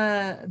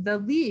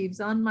the leaves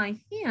on my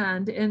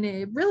hand, and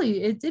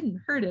it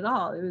didn't hurt at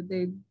all.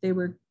 They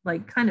were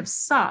like kind of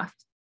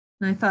soft.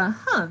 And I thought,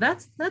 huh,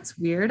 that's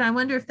weird. I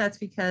wonder if that's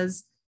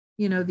because,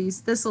 you know, these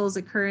thistles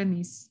occur in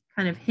these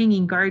kind of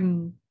hanging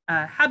garden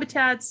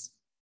habitats.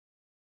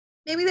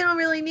 Maybe they don't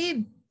really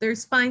need their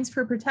spines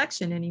for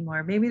protection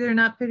anymore. Maybe they're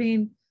not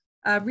putting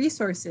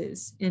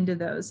resources into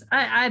those.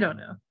 I don't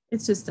know.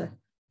 It's just a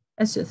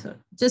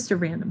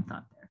random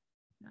thought there.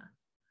 Yeah.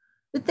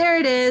 But there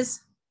it is.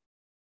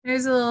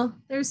 There's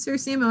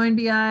Circe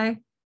moenbii,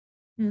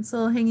 and it's a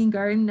little hanging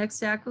garden next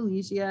to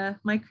Aquilegia,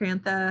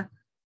 micrantha.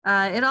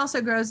 It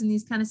also grows in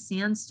these kind of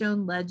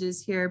sandstone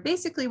ledges here,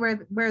 basically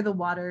where the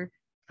water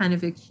kind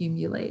of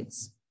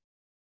accumulates.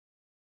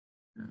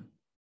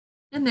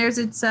 And there's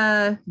its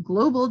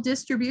global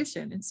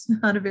distribution. It's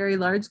not a very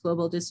large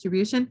global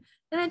distribution,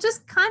 and it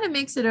just kind of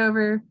makes it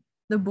over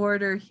the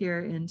border here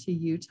into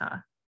Utah.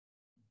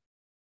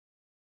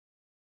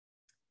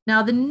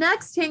 Now, the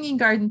next hanging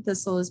garden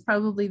thistle is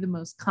probably the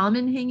most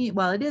common hanging,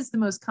 well, it is the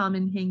most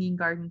common hanging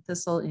garden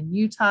thistle in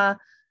Utah,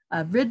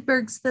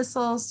 Rydberg's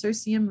thistle,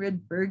 Cirsium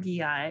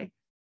rydbergii,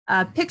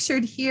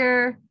 pictured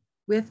here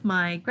with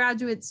my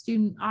graduate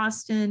student,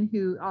 Austin,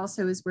 who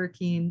also is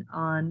working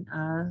on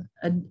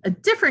a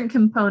different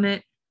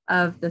component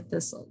of the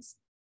thistles.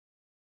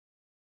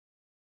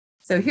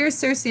 So here's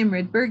Cirsium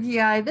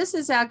rydbergii. This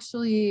is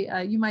actually,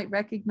 you might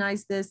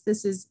recognize this.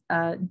 This is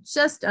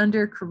just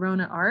under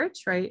Corona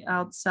Arch, right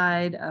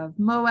outside of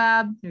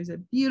Moab. There's a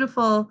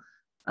beautiful,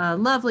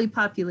 lovely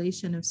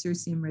population of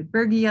Cirsium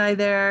rydbergii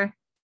there.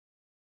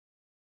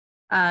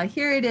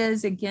 Here it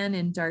is again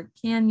in Dark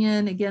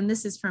Canyon. Again,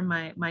 this is from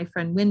my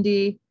friend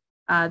Wendy.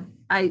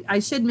 I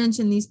should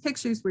mention these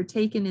pictures were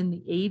taken in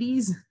the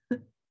 80s.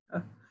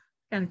 Oh,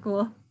 kind of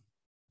cool.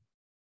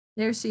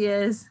 There she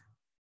is.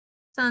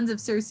 Tons of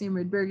Cirsium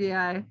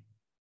rydbergii.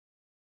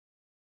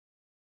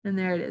 And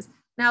there it is.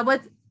 Now,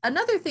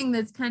 another thing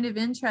that's kind of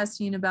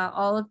interesting about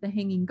all of the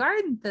hanging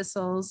garden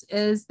thistles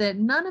is that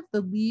none of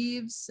the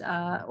leaves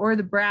or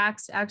the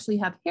bracts actually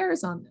have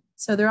hairs on them.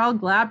 So they're all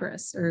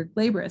glabrous or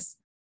glabrous.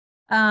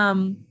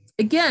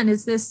 Again,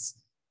 is this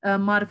a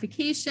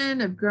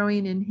modification of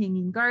growing in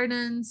hanging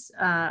gardens?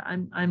 I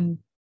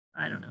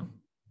don't know.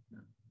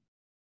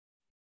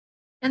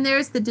 And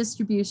there's the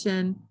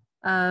distribution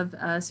of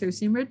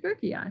Cirsium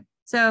rydbergii.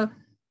 So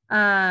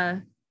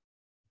I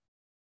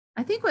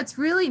think what's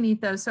really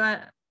neat though, so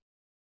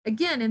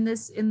again, in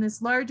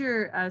this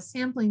larger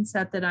sampling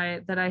set that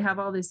I have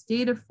all this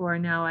data for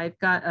now, I've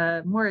got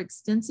a more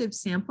extensive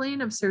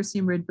sampling of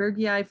Cirsium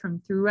rydbergii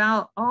from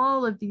throughout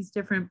all of these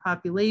different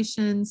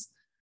populations.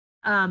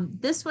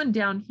 This one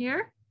down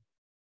here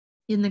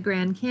in the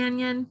Grand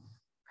Canyon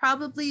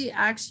probably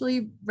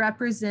actually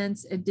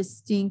represents a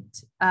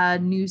distinct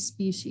new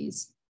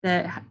species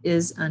that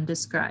is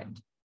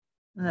undescribed.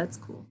 That's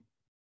cool.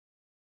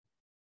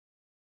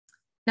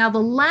 Now, the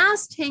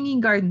last hanging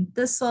garden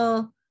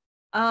thistle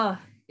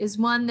is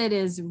one that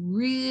is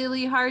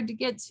really hard to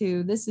get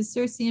to. This is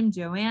Cirsium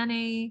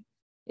joannae.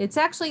 It's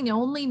actually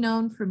only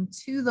known from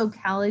 2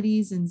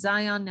 localities in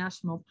Zion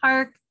National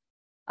Park.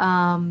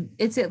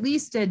 It's at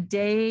least a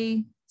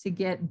day to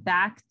get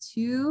back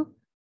to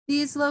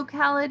these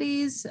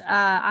localities.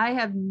 I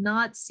have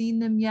not seen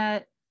them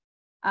yet.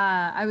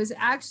 I was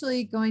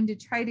actually going to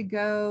try to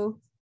go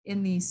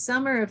in the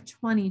summer of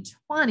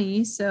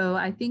 2020. So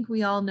I think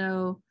we all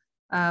know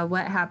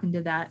what happened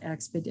to that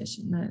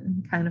expedition.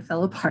 That kind of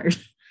fell apart.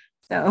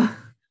 So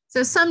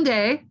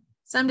someday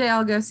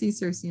I'll go see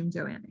Cirsium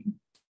joannae.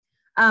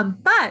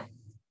 But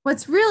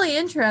what's really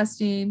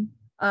interesting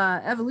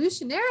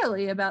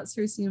evolutionarily about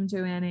Cirsium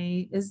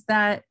joannae is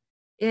that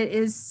it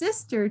is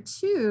sister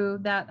to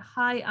that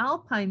high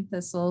alpine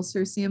thistle,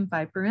 Cirsium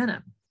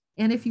viperinum.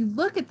 And if you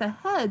look at the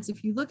heads,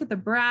 if you look at the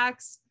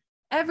bracts,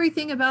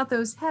 everything about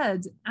those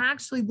heads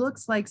actually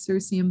looks like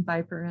Cirsium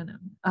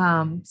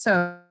viperinum.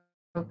 So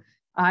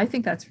I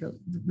think that's really,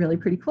 really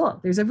pretty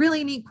cool. There's a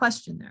really neat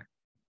question there.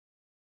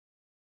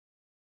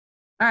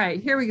 All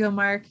right, here we go,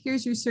 Mark.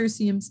 Here's your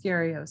Cirsium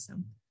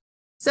scariosum.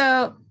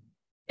 So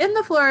in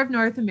the flora of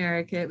North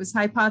America, it was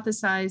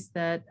hypothesized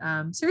that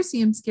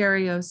Cirsium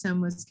scariosum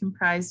was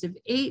comprised of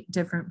 8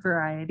 different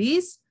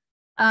varieties.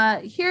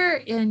 Here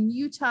in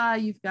Utah,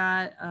 you've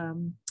got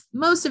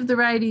most of the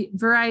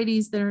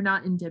varieties that are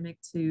not endemic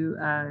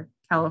to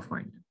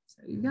California.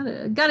 So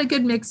you've got a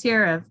good mix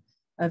here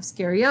of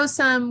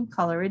scariosum,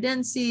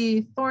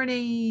 coloradense,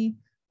 thornei,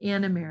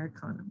 and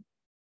americanum.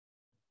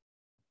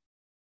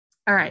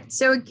 All right,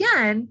 so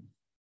again,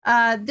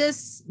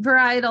 this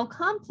varietal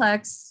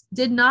complex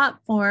did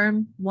not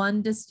form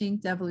one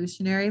distinct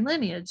evolutionary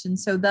lineage, and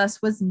so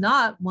thus was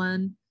not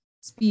one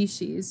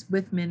species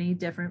with many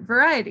different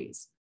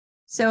varieties.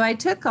 So I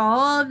took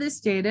all of this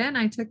data and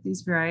I took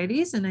these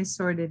varieties and I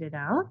sorted it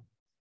out.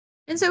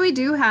 And so we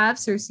do have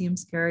Cirsium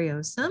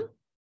scariosum.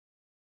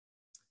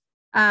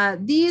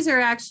 These are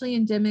actually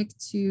endemic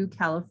to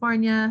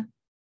California,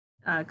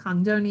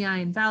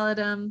 Congdonii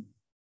invalidum.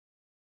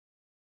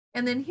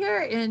 And then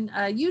here in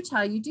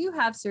Utah, you do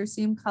have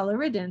Cirsium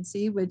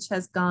coloradense, which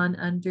has gone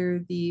under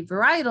the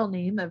varietal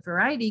name of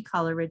variety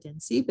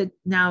coloradense, but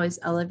now is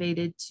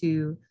elevated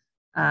to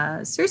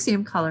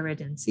Cirsium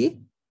coloradense.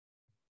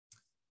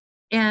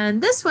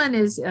 And this one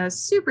is a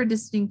super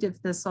distinctive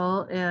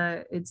thistle.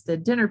 It's the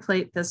dinner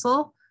plate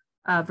thistle,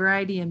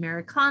 variety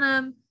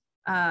Americanum,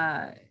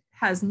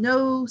 has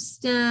no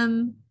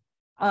stem.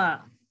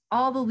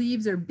 All the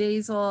leaves are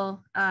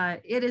basal.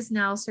 It is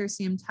now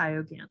Cirsium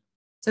thioganum.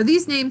 So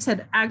these names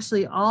had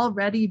actually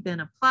already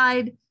been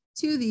applied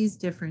to these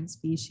different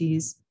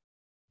species.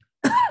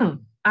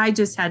 I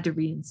just had to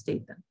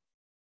reinstate them.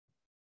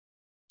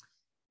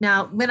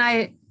 Now,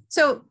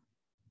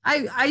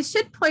 I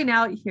should point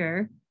out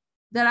here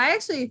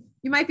that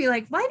you might be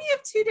like, why do you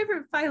have two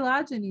different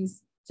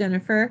phylogenies,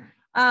 Jennifer?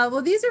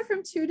 Well, these are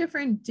from two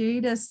different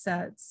data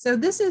sets. So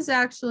this is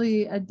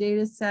actually a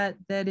data set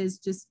that is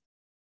just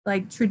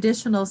like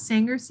traditional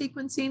Sanger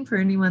sequencing for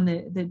anyone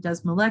that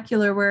does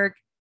molecular work.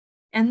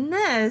 And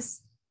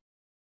this,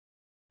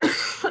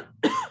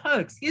 oh,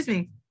 excuse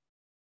me,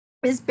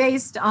 is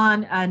based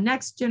on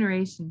next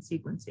generation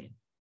sequencing.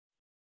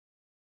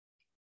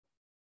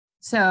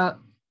 So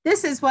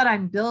this is what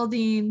I'm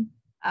building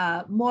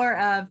more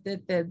of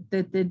that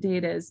the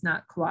data is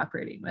not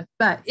cooperating with.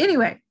 But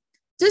anyway,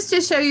 just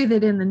to show you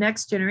that in the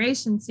next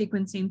generation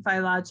sequencing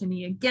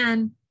phylogeny,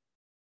 again,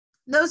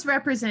 those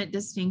represent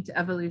distinct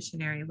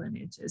evolutionary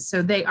lineages.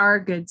 So they are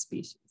good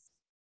species.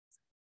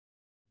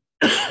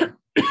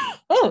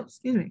 Oh,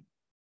 excuse me.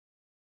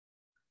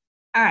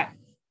 All right.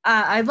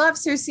 I love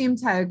Cirsium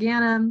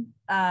thioganum.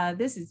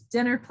 This is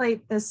dinner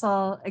plate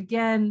thistle.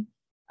 Again,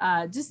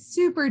 just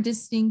super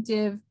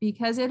distinctive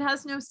because it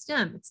has no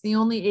stem. It's the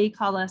only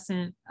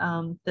acaulescent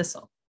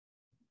thistle.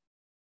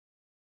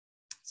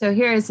 So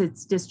here is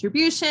its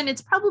distribution.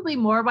 It's probably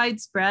more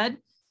widespread,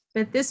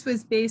 but this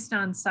was based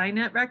on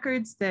SciNet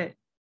records that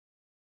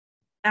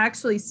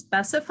actually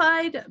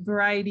specified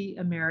variety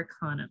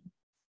Americanum.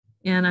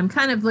 And I'm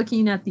kind of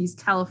looking at these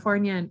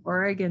California and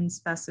Oregon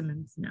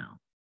specimens now.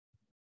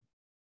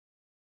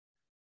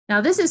 Now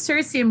this is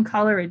Cirsium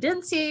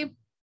coloradense,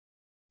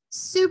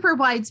 super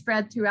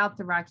widespread throughout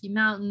the Rocky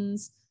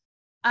Mountains.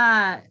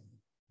 I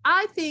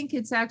think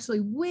it's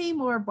actually way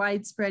more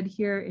widespread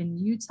here in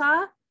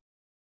Utah.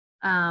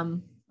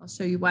 I'll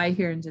show you why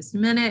here in just a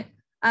minute.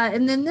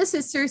 And then this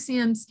is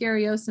Cirsium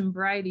scariosum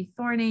variety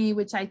thornei,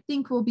 which I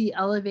think will be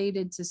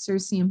elevated to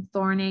Cirsium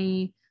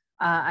thornei.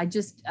 I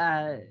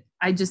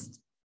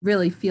just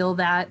really feel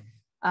that,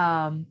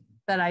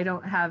 but I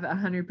don't have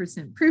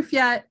 100% proof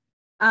yet.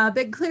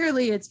 But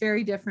clearly it's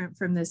very different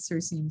from this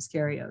Cirsium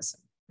scariosum,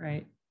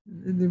 right?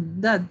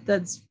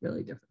 That's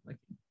really different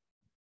looking.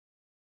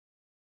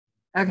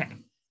 Okay,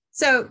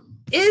 so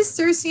is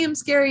Cirsium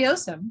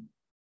scariosum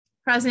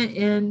present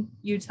in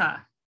Utah?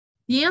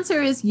 The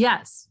answer is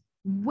yes.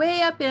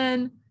 Way up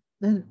in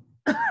the,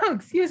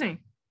 excuse me,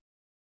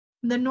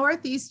 the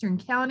northeastern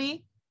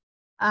county,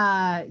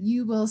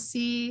 you will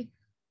see,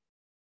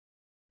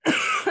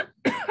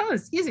 oh,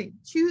 excuse me,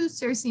 true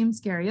Cirsium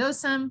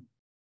scariosum.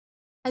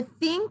 I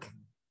think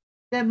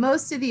that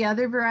most of the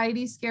other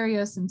variety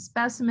scariosum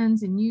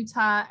specimens in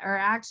Utah are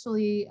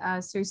actually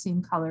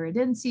Cirsium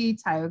coloradense,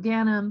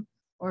 thioganum,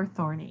 or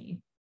thornei.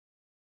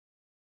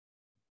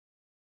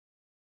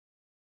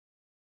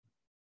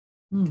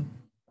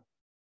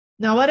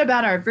 Now, what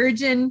about our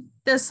virgin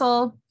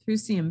thistle,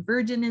 Cirsium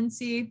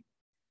virginense?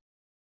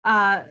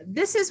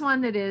 This is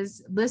one that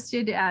is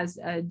listed as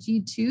a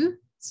G2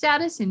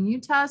 status in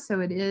Utah, so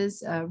it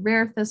is a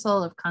rare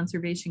thistle of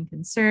conservation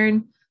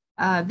concern.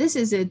 This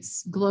is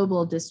its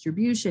global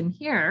distribution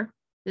here.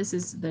 This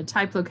is the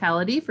type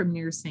locality from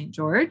near St.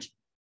 George.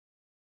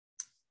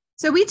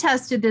 So we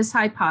tested this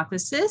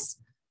hypothesis.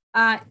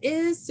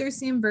 Is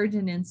Cirsium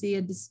virginense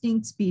a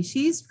distinct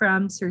species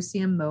from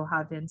Cirsium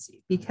mohavense?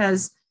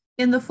 Because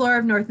in the flora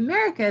of North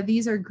America,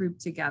 these are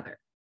grouped together.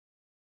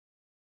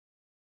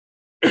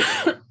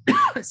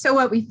 So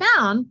what we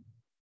found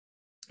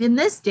in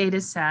this data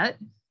set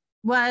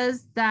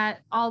was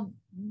that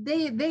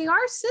they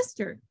are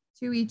sister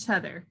to each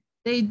other.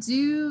 They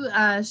do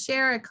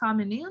share a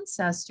common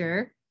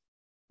ancestor,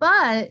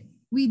 but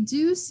we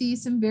do see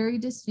some very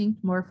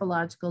distinct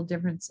morphological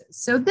differences.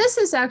 So this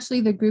is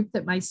actually the group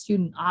that my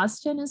student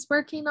Austin is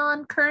working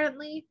on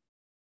currently.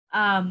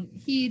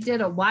 He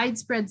did a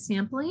widespread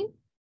sampling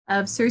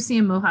of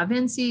Cirsium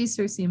mohavense,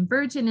 Cirsium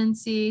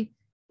virginense,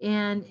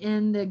 and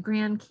in the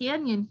Grand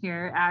Canyon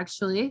here,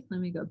 actually, let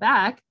me go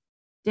back,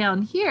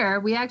 down here,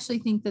 we actually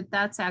think that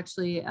that's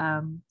actually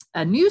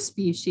a new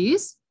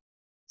species.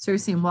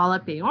 Cirsium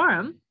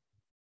wallopeorum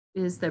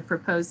is the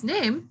proposed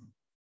name.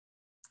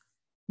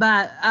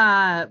 But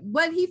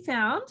what he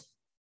found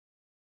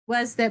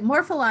was that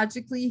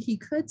morphologically, he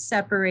could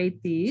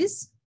separate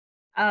these.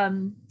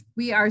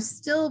 We are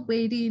still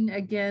waiting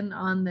again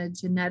on the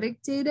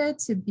genetic data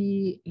to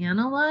be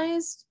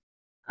analyzed.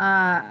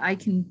 I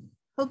can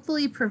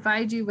hopefully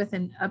provide you with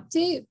an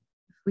update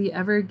if we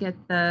ever get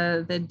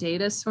the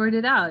data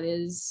sorted out. It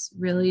is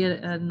really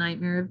a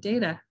nightmare of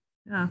data.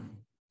 Yeah.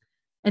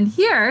 And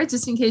here,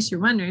 just in case you're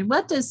wondering,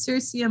 what does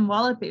Cirsium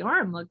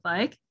wallopeorum look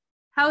like?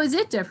 How is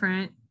it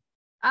different?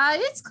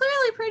 It's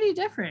clearly pretty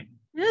different.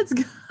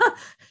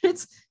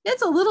 It's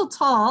a little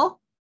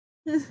tall.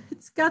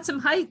 It's got some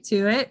height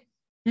to it.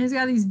 And it's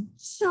got these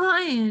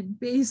giant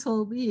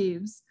basal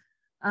leaves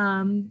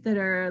that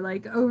are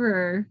like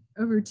over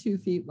 2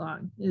 feet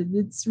long.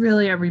 It's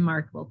really a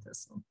remarkable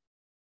thistle.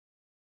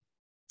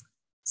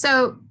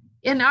 So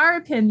in our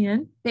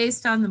opinion,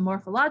 based on the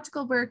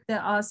morphological work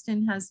that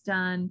Austin has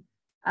done,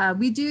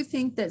 we do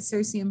think that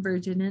Cirsium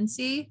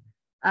virginense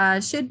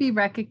should be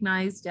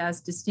recognized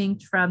as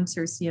distinct from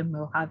Cirsium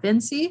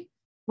mohavense.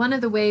 One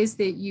of the ways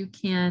that you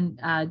can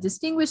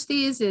distinguish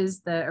these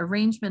is the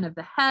arrangement of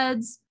the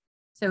heads.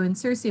 So in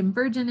Cirsium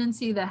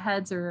virginense, the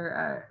heads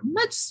are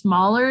much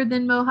smaller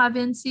than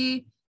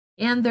mohavense,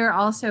 and they're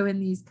also in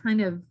these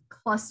kind of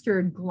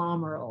clustered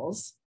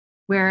glomerals,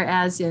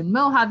 whereas in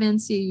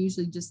mohavense, you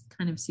usually just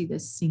kind of see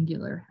this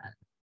singular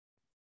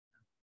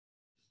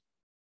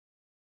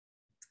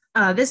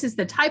head. This is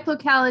the type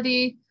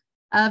locality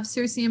of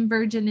Cirsium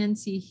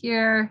virginense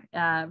here,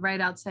 right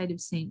outside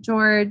of St.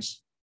 George.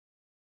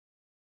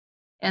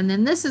 And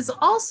then this is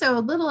also a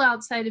little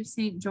outside of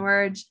St.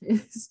 George.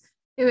 It's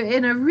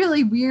in a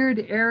really weird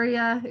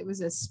area. It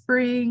was a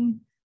spring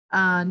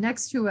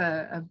next to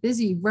a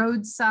busy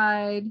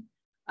roadside.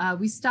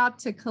 We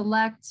stopped to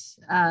collect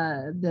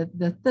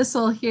the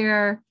thistle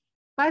here.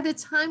 By the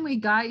time we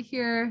got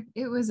here,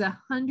 it was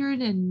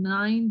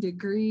 109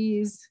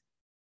 degrees.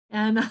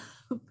 And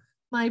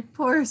my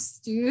poor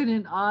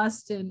student,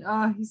 Austin,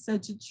 oh, he's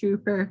such a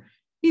trooper.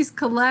 He's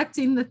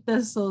collecting the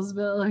thistles,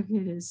 but look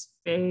at his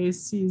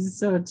face. He's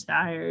so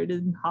tired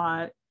and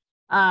hot.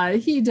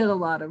 He did a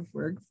lot of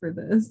work for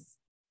this.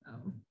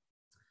 So.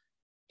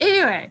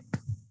 Anyway,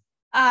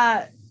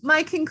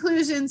 my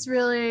conclusions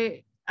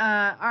really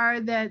are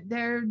that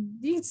there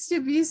needs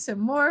to be some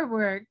more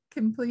work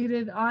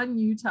completed on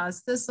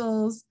Utah's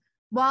thistles.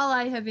 While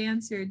I have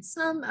answered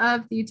some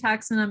of the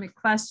taxonomic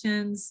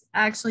questions,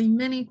 actually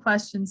many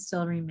questions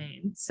still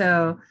remain.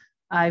 So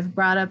I've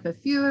brought up a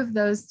few of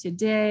those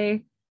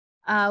today.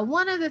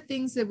 One of the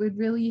things that would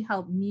really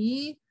help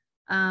me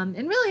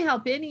and really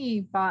help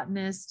any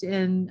botanist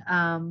in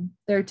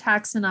their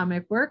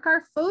taxonomic work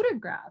are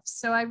photographs.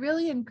 So I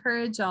really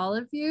encourage all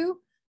of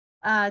you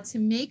to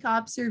make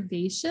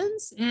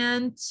observations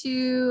and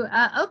to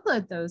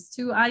upload those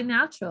to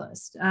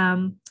iNaturalist.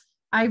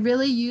 I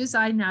really use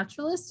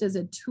iNaturalist as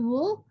a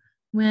tool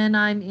when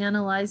I'm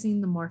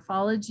analyzing the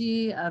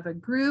morphology of a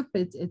group.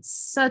 It's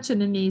such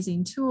an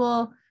amazing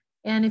tool.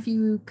 And if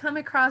you come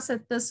across a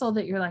thistle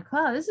that you're like,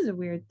 wow, this is a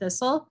weird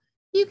thistle,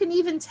 you can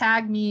even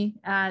tag me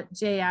at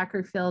J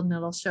Ackerfield and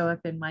it'll show up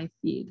in my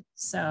feed.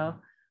 So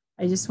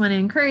I just want to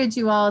encourage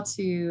you all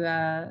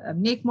to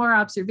make more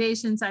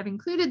observations. I've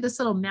included this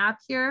little map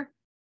here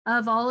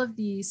of all of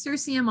the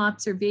Cirsium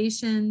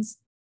observations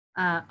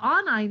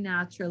on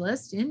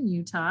iNaturalist in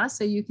Utah.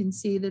 So you can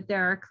see that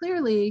there are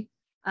clearly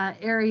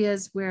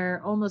areas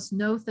where almost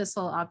no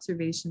thistle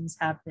observations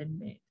have been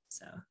made.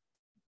 So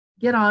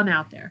get on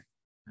out there.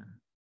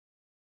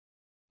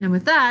 And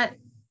with that,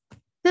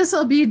 this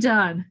will be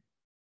done.